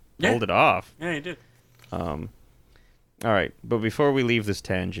that he pulled it off. Yeah, he did. All right, but before we leave this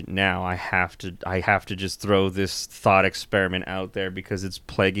tangent, now I have to just throw this thought experiment out there because it's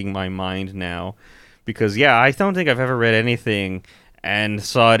plaguing my mind now. Because yeah, I don't think I've ever read anything and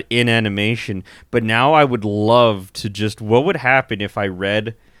saw it in animation, but now I would love to just, what would happen if I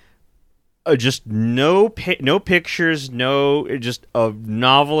read just no pictures, just a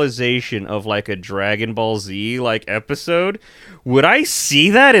novelization of like a Dragon Ball Z like episode? Would I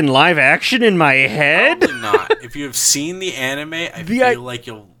see that in live action in my head? Probably not. If you have seen the anime, I feel like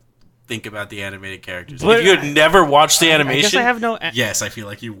you'll think about the animated characters. If you had never watched the animation, I guess I have no. Yes, I feel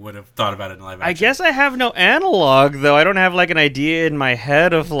like you would have thought about it in live action. I guess I have no analog though. I don't have like an idea in my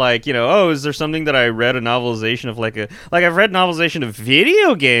head of like, oh, is there something that I read a novelization of like I've read novelization of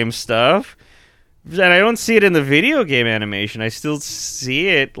video game stuff, and I don't see it in the video game animation. I still see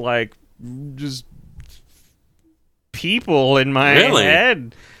it like just people in my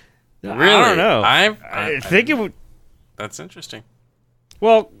head. Really? I don't know. I think it would. That's interesting.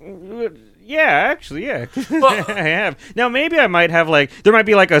 Well, yeah, actually, yeah. Well, I have. Now, maybe I might have, like, there might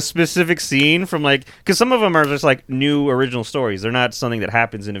be, like, a specific scene from, like, because some of them are just, like, new original stories. They're not something that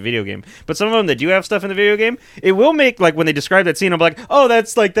happens in a video game. But some of them that do have stuff in the video game, it will make, like, when they describe that scene, I'm like, oh,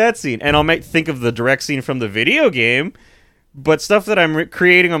 that's, like, that scene. And I'll think of the direct scene from the video game. But stuff that I'm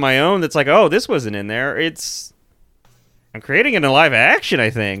creating on my own that's like, oh, this wasn't in there, I'm creating it in live action,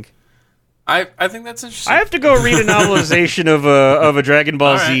 I think. I think that's interesting. I have to go read a novelization of a Dragon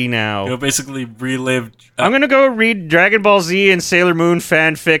Ball Z now. You'll basically relive. I'm gonna go read Dragon Ball Z and Sailor Moon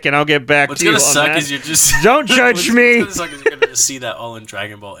fanfic, and I'll get back to you. What's gonna suck is you're just don't judge me. What's gonna suck is you're gonna see that all in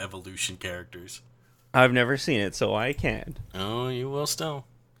Dragon Ball Evolution characters. I've never seen it, so I can't. Oh, you will still.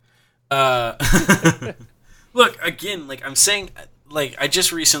 Look again, like I'm saying, like I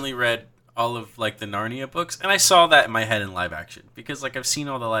just recently read all of like the Narnia books, and I saw that in my head in live action because like I've seen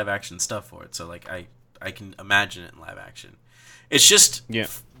all the live action stuff for it, so like I can imagine it in live action. It's just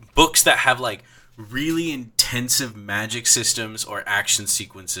books that have like really intensive magic systems or action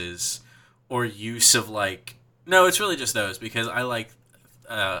sequences or use of like it's really just those because I like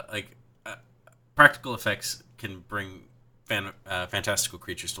practical effects can bring fantastical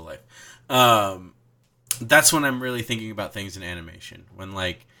creatures to life. That's when I'm really thinking about things in animation when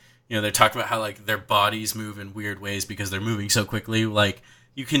like. They're talking about how like their bodies move in weird ways because they're moving so quickly. Like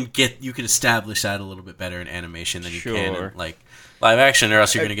you can establish that a little bit better in animation than you can in like live action, or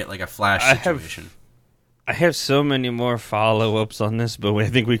else you're gonna get like a Flash situation. I have so many more follow-ups on this, but I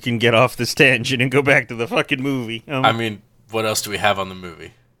think we can get off this tangent and go back to the fucking movie. I mean, what else do we have on the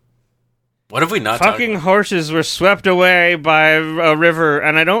movie? What have we not? Fucking horses were swept away by a river,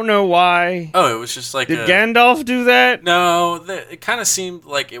 and I don't know why. Oh, it was just like. Did Gandalf do that? No, it kind of seemed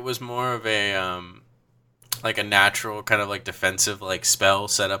like it was more of a like a natural kind of like defensive like spell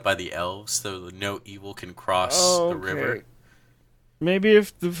set up by the elves, so no evil can cross the river. Maybe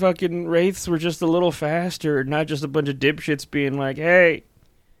if the fucking wraiths were just a little faster, not just a bunch of dipshits being like, "Hey,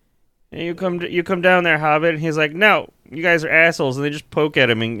 you come down there, Hobbit," and he's like, "No. You guys are assholes," and they just poke at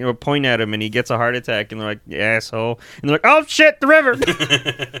him and point at him, and he gets a heart attack, and they're like, "You asshole," and they're like, "Oh shit, the river."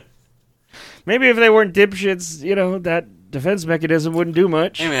 Maybe if they weren't dipshits, that defense mechanism wouldn't do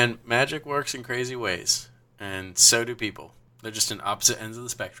much. Hey man, magic works in crazy ways, and so do people. They're just in opposite ends of the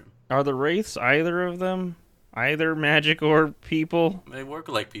spectrum. Are the wraiths either of them? Either magic or people? They work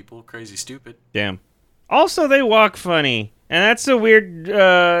like people, crazy stupid. Damn. Also, they walk funny. And that's a weird thing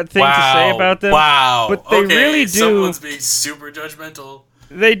to say about them. Wow. But they really do. Someone's being super judgmental.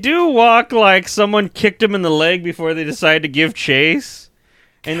 They do walk like someone kicked them in the leg before they decide to give chase.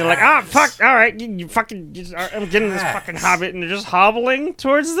 And they're like, fuck, all right, you fucking, I'm getting this fucking hobbit. And they're just hobbling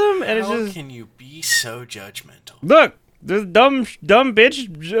towards them. And How can you be so judgmental? Look, the dumb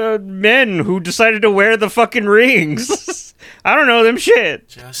bitch men who decided to wear the fucking rings. I don't know them shit.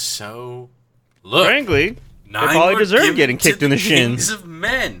 Just so... Look. Frankly... They probably deserve getting kicked in the shins. Of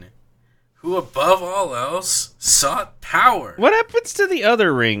men who, above all else, sought power. What happens to the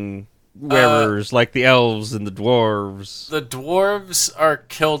other ring? wearers, like the elves and the dwarves. The dwarves are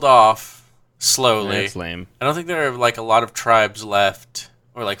killed off slowly. That's lame. I don't think there are like a lot of tribes left,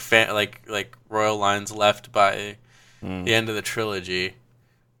 or like like royal lines left by the end of the trilogy.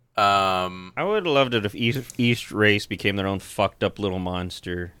 I would have loved it if each race became their own fucked up little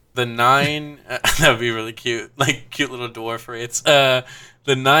monster. The 9 that would be really cute, like cute little dwarf wraiths.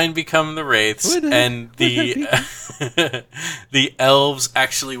 The 9 become the wraiths, and the the elves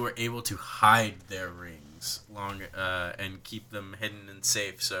actually were able to hide their rings and keep them hidden and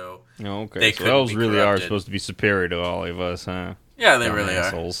safe. So Okay, they so elves really are corrupted. supposed to be superior to all of us, huh? Yeah, they Dumb really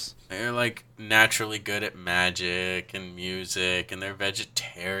assholes. are. They're like naturally good at magic and music, and they're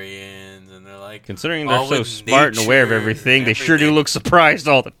vegetarians, and they're like Considering they're all so with smart and aware of nature everything, and they sure do look surprised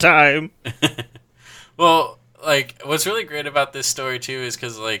all the time. Well, like what's really great about this story too is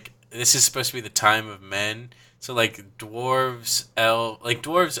because like this is supposed to be the time of men, so like dwarves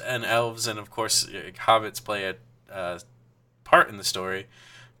and elves, and of course hobbits play a part in the story.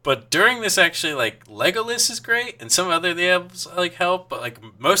 But during this, actually, like Legolas is great, and some other the elves like help, but like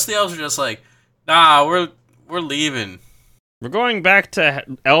most of the elves are just like, nah, we're leaving. We're going back to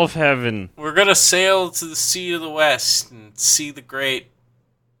elf heaven. We're gonna sail to the sea of the west and see the great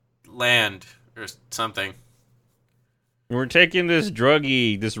land or something. We're taking this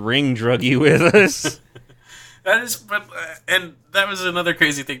ring druggie with us. That is, and that was another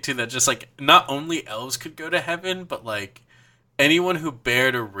crazy thing too. That just like not only elves could go to heaven, but like anyone who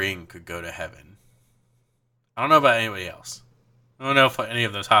bared a ring could go to heaven. I don't know about anybody else. I don't know if any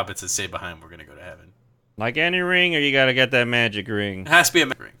of those hobbits that stay behind were going to go to heaven. Like any ring, or you gotta get that magic ring? It has to be a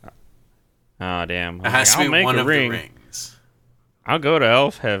magic ring. Oh, damn. It has to I'll be make one a of ring. the rings. I'll go to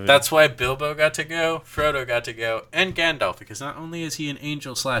elf heaven. That's why Bilbo got to go, Frodo got to go, and Gandalf, because not only is he an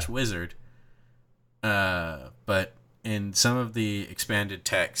angel/wizard, but in some of the expanded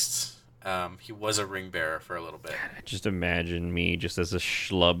texts, he was a ring bearer for a little bit. Just imagine me just as a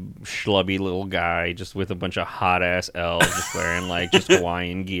schlubby little guy, just with a bunch of hot ass elves, just wearing like just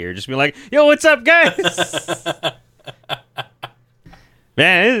Hawaiian gear, just be like, "Yo, what's up, guys?"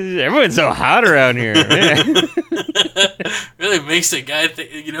 Man, everyone's so hot around here. Man. Really makes a guy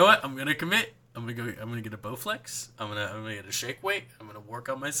think. You know what? I'm gonna commit. I'm gonna get a Bowflex. I'm gonna get a shake weight. I'm gonna work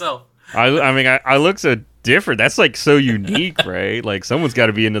on myself. I mean, I look so different. That's like so unique, right? Like someone's got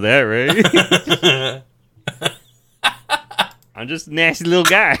to be into that, right? I'm just a nasty little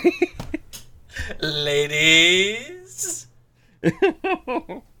guy. Ladies.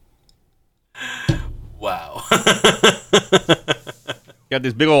 Wow. Got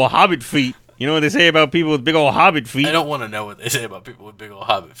this big old hobbit feet. You know what they say about people with big old hobbit feet? I don't want to know what they say about people with big old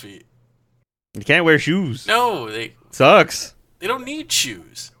hobbit feet. You can't wear shoes. No, they Sucks. don't need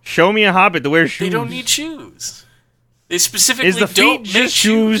shoes. Show me a hobbit to wear shoes. They don't need shoes. They specifically Is the don't feet make just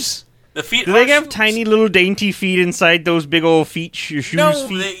shoes? The feet Do are they have shoes. tiny little dainty feet inside those big old shoes No,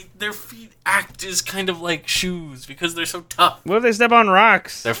 feet? their feet act as kind of like shoes because they're so tough. What if they step on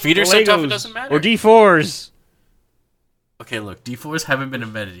rocks? Their feet are Or so tough it Legos? doesn't matter. Or D4s. Okay, look, D4s haven't been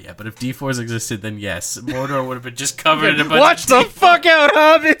invented yet, but if D4s existed, then yes, Mordor would have been just covered in a bunch Watch of the D4s. fuck out,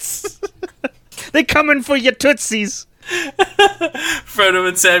 hobbits! They coming for your tootsies. Frodo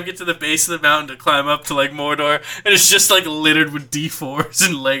and Sam get to the base of the mountain to climb up to like Mordor, and it's just like littered with D4s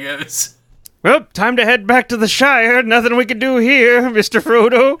and Legos. Well, time to head back to the Shire. Nothing we can do here, Mr.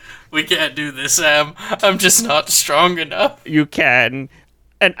 Frodo. We can't do this, Sam. I'm just not strong enough. You can,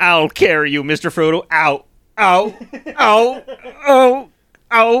 and I'll carry you, Mr. Frodo. Ow. Ow. Ow. Ow.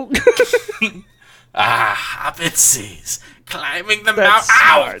 Ow. Hobbitses. Climbing the That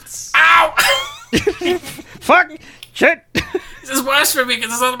mountain. smarts. Ow! Ow! Fuck. Shit. This is worse for me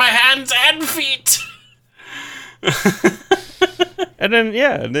because it's on my hands and feet. And then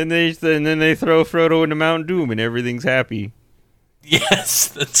they throw Frodo into Mount Doom, and everything's happy. Yes,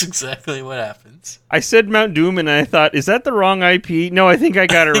 that's exactly what happens. I said Mount Doom, and I thought, is that the wrong IP? No, I think I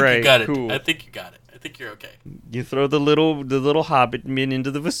got it right. You got it. Cool. I think you got it. I think you're okay. You throw the little hobbit men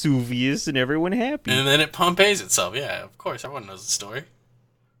into the Vesuvius, and everyone happy. And then it Pompeii's itself. Yeah, of course. Everyone knows the story.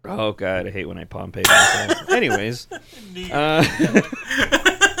 Oh god, I hate when I Pompeii myself. Anyways,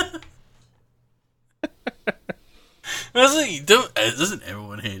 Doesn't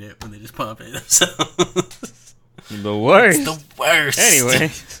everyone hate it when they just Pompeii themselves? the worst. It's the worst.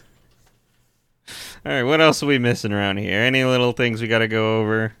 Anyway. All right, what else are we missing around here? Any little things we got to go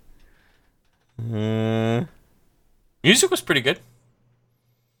over? Music was pretty good.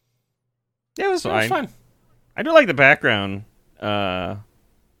 Yeah, it was It fine. was fun. I do like the background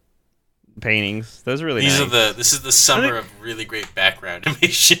paintings. Those are really nice. This is the summer of really great background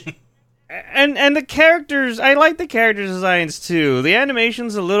animation. And the characters, I like the character designs too. The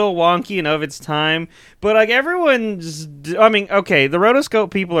animation's a little wonky and of its time, but like everyone's, I mean, okay, the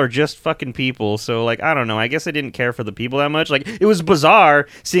rotoscope people are just fucking people, so like I don't know. I guess I didn't care for the people that much. Like it was bizarre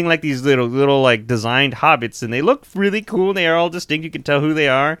seeing like these little like designed hobbits, and they look really cool. They are all distinct. You can tell who they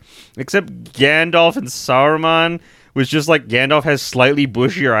are, except Gandalf and Saruman was just like Gandalf has slightly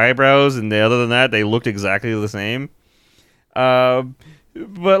bushier eyebrows, and other than that, they looked exactly the same.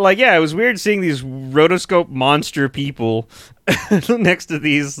 But, like, yeah, it was weird seeing these rotoscope monster people next to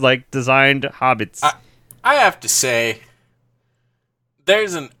these, like, designed hobbits. I have to say,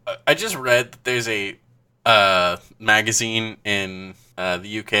 I just read that there's a magazine in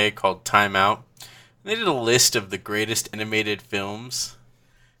the UK called Time Out. They did a list of the greatest animated films.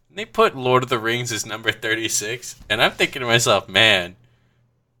 And they put Lord of the Rings as number 36. And I'm thinking to myself, man,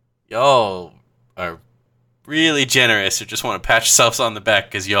 y'all are really generous or just want to pat yourselves on the back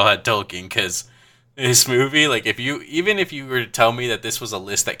because y'all had Tolkien. Because this movie, like, even if you were to tell me that this was a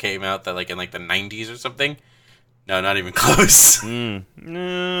list that came out that like in like the 90s or something, no, not even close.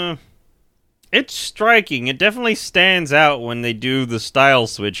 No. It's striking. It definitely stands out when they do the style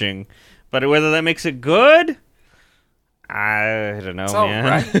switching, but whether that makes it good, I don't know, It's man.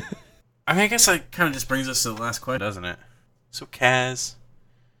 all right. I mean, I guess that kind of just brings us to the last question, doesn't it? So, Kaz,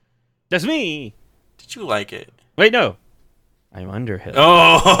 That's me. did you like it? Wait, no. I'm Underhill.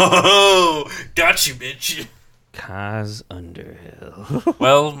 Oh, got you, bitch. Kaz Underhill.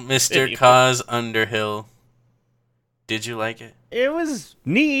 Well, Mr. Kaz Underhill, did you like it? It was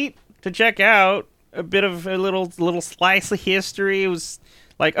neat to check out. A bit of a little slice of history. It was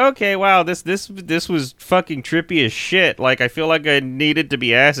like, okay, wow, this was fucking trippy as shit. Like, I feel like I needed to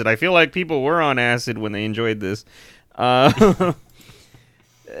be acid. I feel like people were on acid when they enjoyed this.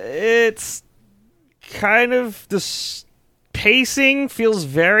 It's kind of pacing feels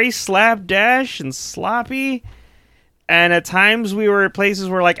very slapdash and sloppy. And at times we were at places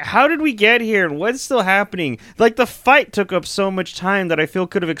where, like, how did we get here and what's still happening? Like, the fight took up so much time that I feel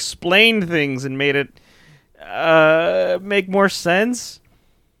could have explained things and made it make more sense.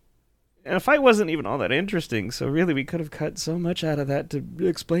 And the fight wasn't even all that interesting, so really we could have cut so much out of that to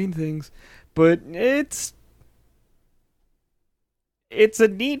explain things. But it's a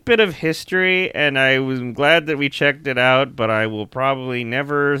neat bit of history, and I was glad that we checked it out, but I will probably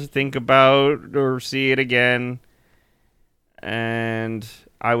never think about or see it again. And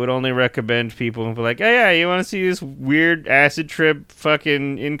I would only recommend people be like, hey, yeah, you want to see this weird acid trip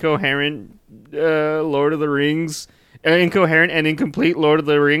fucking incoherent Lord of the Rings, incoherent and incomplete Lord of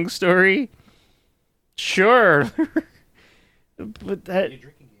the Rings story? Sure. But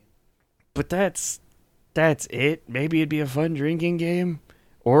that's it. Maybe it'd be a fun drinking game.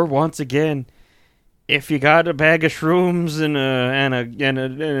 Or once again, if you got a bag of shrooms and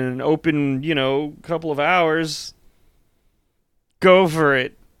an open, couple of hours, go for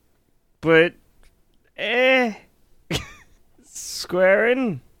it. But,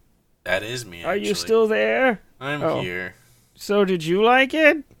 Squarin'? That is me, Are actually. you still there? I'm here. So did you like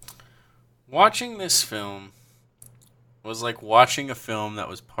it? Watching this film was like watching a film that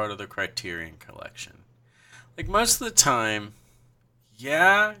was part of the Criterion Collection. Like, most of the time,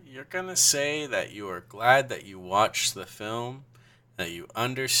 yeah, you're gonna say that you are glad that you watched the film, that you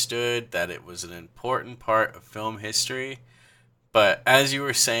understood that it was an important part of film history. But as you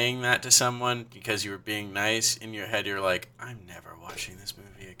were saying that to someone because you were being nice, in your head you're like, I'm never watching this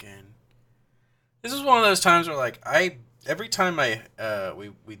movie again. This is one of those times where, like, every time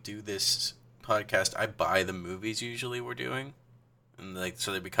we do this podcast, I buy the movies usually we're doing, and like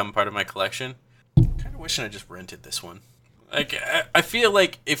so they become part of my collection. Kind of wishing I just rented this one. Like, I feel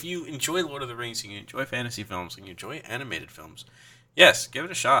like if you enjoy Lord of the Rings and you enjoy fantasy films and you enjoy animated films, yes, give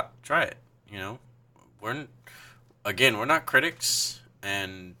it a shot. Try it. We're not critics,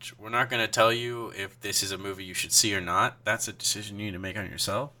 and we're not going to tell you if this is a movie you should see or not. That's a decision you need to make on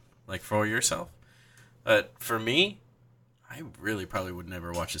yourself, like for yourself. But for me, I really probably would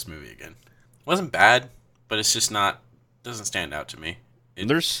never watch this movie again. It wasn't bad, but it's just doesn't stand out to me.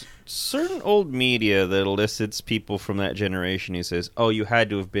 There's certain old media that elicits people from that generation who says, oh, you had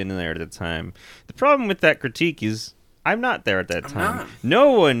to have been there at the time. The problem with that critique is I'm not there at that time. Not.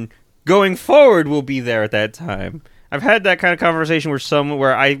 No one going forward will be there at that time. I've had that kind of conversation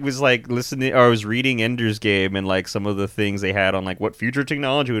where I was like listening, or I was reading Ender's Game and like some of the things they had on like what future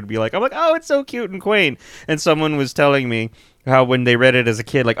technology would be like. I'm like, oh, it's so cute and quaint. And someone was telling me how when they read it as a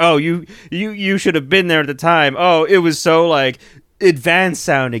kid, like, oh, you should have been there at the time. Oh, it was so like advanced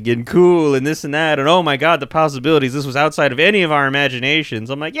sounding and cool and this and that. And oh my God, the possibilities. This was outside of any of our imaginations.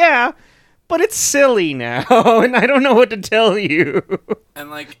 I'm like, yeah, but it's silly now, and I don't know what to tell you. And,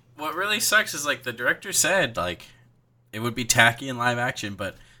 like, what really sucks is, like, the director said, like, it would be tacky in live action,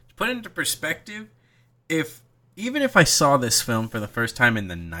 but to put it into perspective, even if I saw this film for the first time in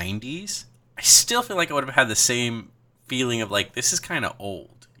the 90s, I still feel like I would have had the same feeling of, like, this is kind of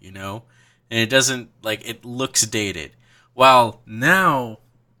old, you know? And it doesn't, like, it looks dated. While now,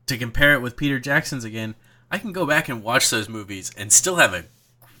 to compare it with Peter Jackson's again, I can go back and watch those movies and still have a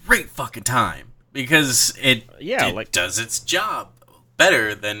great fucking time. Because it does its job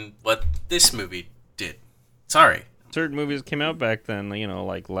better than what this movie did. Sorry. Certain movies came out back then, you know,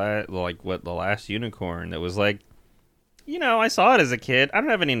 like what, The Last Unicorn, that was like, you know, I saw it as a kid. I don't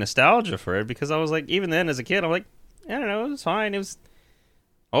have any nostalgia for it because I was like, even then as a kid, I'm like, I don't know, it was fine. It was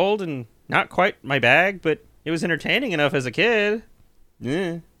old and not quite my bag, but it was entertaining enough as a kid.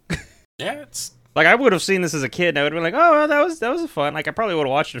 Yeah. Yeah, it's... Like, I would have seen this as a kid, and I would have been like, oh, well, that was fun. Like, I probably would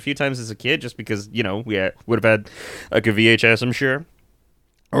have watched it a few times as a kid just because, you know, we would have had, like, a VHS, I'm sure.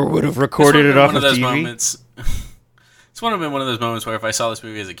 Or would have recorded it off of TV. Moments. It's one of those moments where if I saw this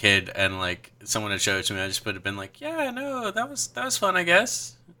movie as a kid and, like, someone had showed it to me, I just would have been like, yeah, no, that was fun, I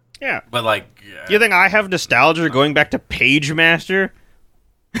guess. Yeah. But, like... Yeah. Do you think I have nostalgia going back to Page Master?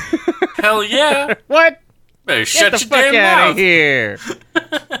 Hell yeah. What? Better Get shut the your fuck damn out mouth. of here.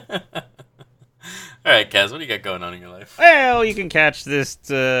 All right, Kaz, what do you got going on in your life? Well, you can catch this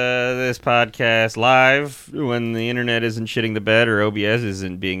podcast live when the internet isn't shitting the bed or OBS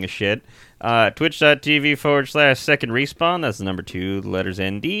isn't being a shit. Twitch.tv/second respawn. That's the number 2, the letters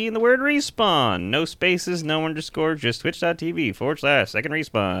ND, and the word respawn. No spaces, no underscore, just twitch.tv/second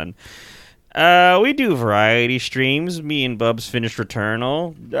respawn. We do variety streams. Me and Bubs finished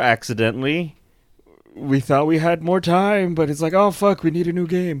Returnal accidentally. We thought we had more time, but it's like, oh, fuck, we need a new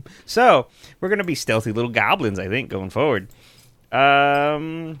game. So, we're going to be stealthy little goblins, I think, going forward.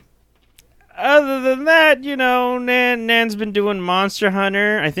 Other than that, you know, Nan's been doing Monster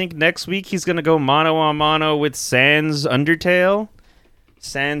Hunter. I think next week he's going to go mano-a-mano with Sans McUndertale,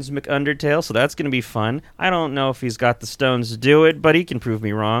 so that's going to be fun. I don't know if he's got the stones to do it, but he can prove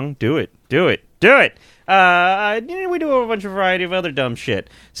me wrong. Do it. We do a bunch of variety of other dumb shit.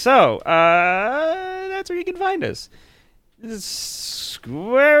 So, that's where you can find us.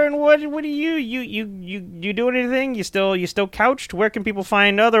 Square, and what do you doing anything? You still couched? Where can people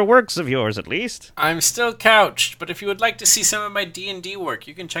find other works of yours, at least? I'm still couched, but if you would like to see some of my D&D work,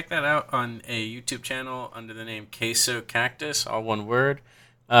 you can check that out on a YouTube channel under the name Queso Cactus, all one word.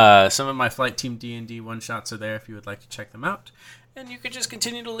 Some of my Flight Team D&D one-shots are there if you would like to check them out. And you could just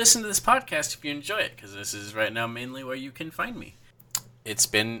continue to listen to this podcast if you enjoy it, because this is right now mainly where you can find me. It's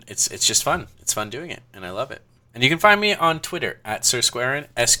just fun. It's fun doing it, and I love it. And you can find me on Twitter at SirSquarin,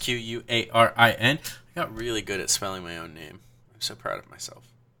 SQUARIN. I got really good at spelling my own name. I'm so proud of myself.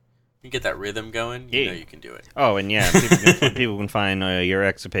 You get that rhythm going, you know you can do it. Oh, and yeah, people can find your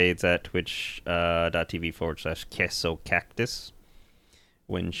escapades at twitch.tv/queso-cactus.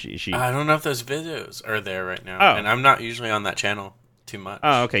 When she I don't know if those videos are there right now, and I'm not usually on that channel too much.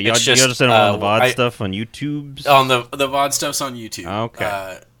 Oh, okay. You'll just send on the VOD stuff on YouTube? On the VOD stuff's on YouTube.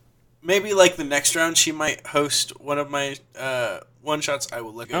 Okay. Maybe like the next round she might host one of my one-shots. I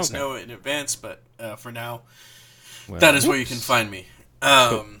will let you guys know in advance, but for now, that is where you can find me.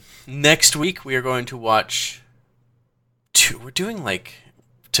 Cool. Next week, we are going to watch are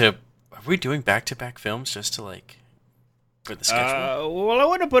we doing back-to-back films just to like... for the schedule? Well, I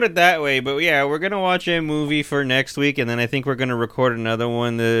wouldn't put it that way, but yeah, we're going to watch a movie for next week, and then I think we're going to record another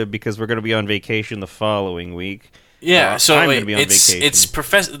one because we're going to be on vacation the following week. Yeah, so I'm wait, going to be on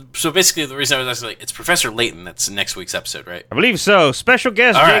vacation. So basically, the reason I was asking, like, it's Professor Layton that's next week's episode, right? I believe so. Special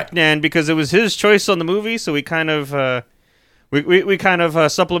guest All Jake right. Nan, because it was his choice on the movie, so we kind of we kind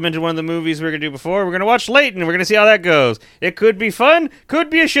of supplemented one of the movies we were going to do before. We're going to watch Layton, and we're going to see how that goes. It could be fun, could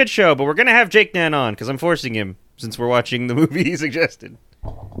be a shit show, but we're going to have Jake Nan on, because I'm forcing him, since we're watching the movie he suggested.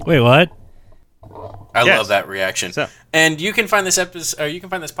 Wait, what? I Yes. love that reaction. So- And you can find this episode, or you can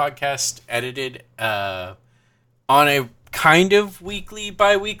find this podcast edited on a kind of weekly,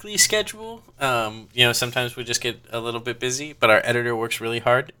 bi-weekly schedule. Sometimes we just get a little bit busy, but our editor works really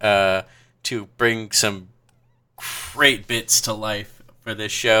hard to bring some great bits to life for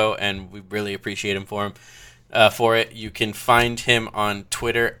this show, and we really appreciate him for it. You can find him on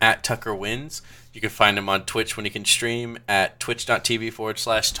Twitter at Tucker Wins. You can find him on Twitch when he can stream at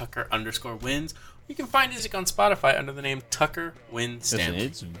twitch.tv/Tucker_wins. You can find music on Spotify under the name Tucker Wins Stanley. Listen,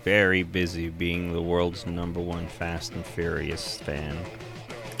 it's very busy being the world's #1 Fast and Furious fan.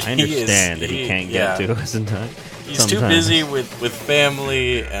 I understand that he can't get to us in time. He's too busy with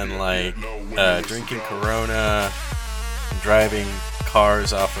family and like drinking Corona and driving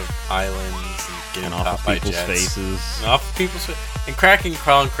cars off of islands and getting And off popped of by people's jets. faces. And off of people's faces. And cracking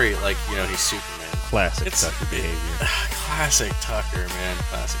concrete like, he's Superman. Classic It's- Tucker behavior. Classic Tucker, man.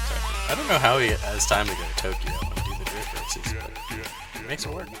 Classic Tucker. I don't know how he has time to go to Tokyo and do the drift races, but he makes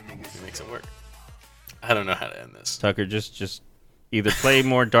it work. He makes it work. I don't know how to end this. Tucker, just either play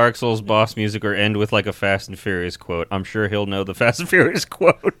more Dark Souls boss music or end with like a Fast and Furious quote. I'm sure he'll know the Fast and Furious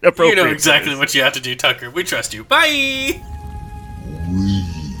quote. You know exactly what you have to do, Tucker. We trust you. Bye! We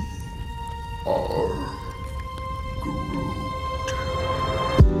are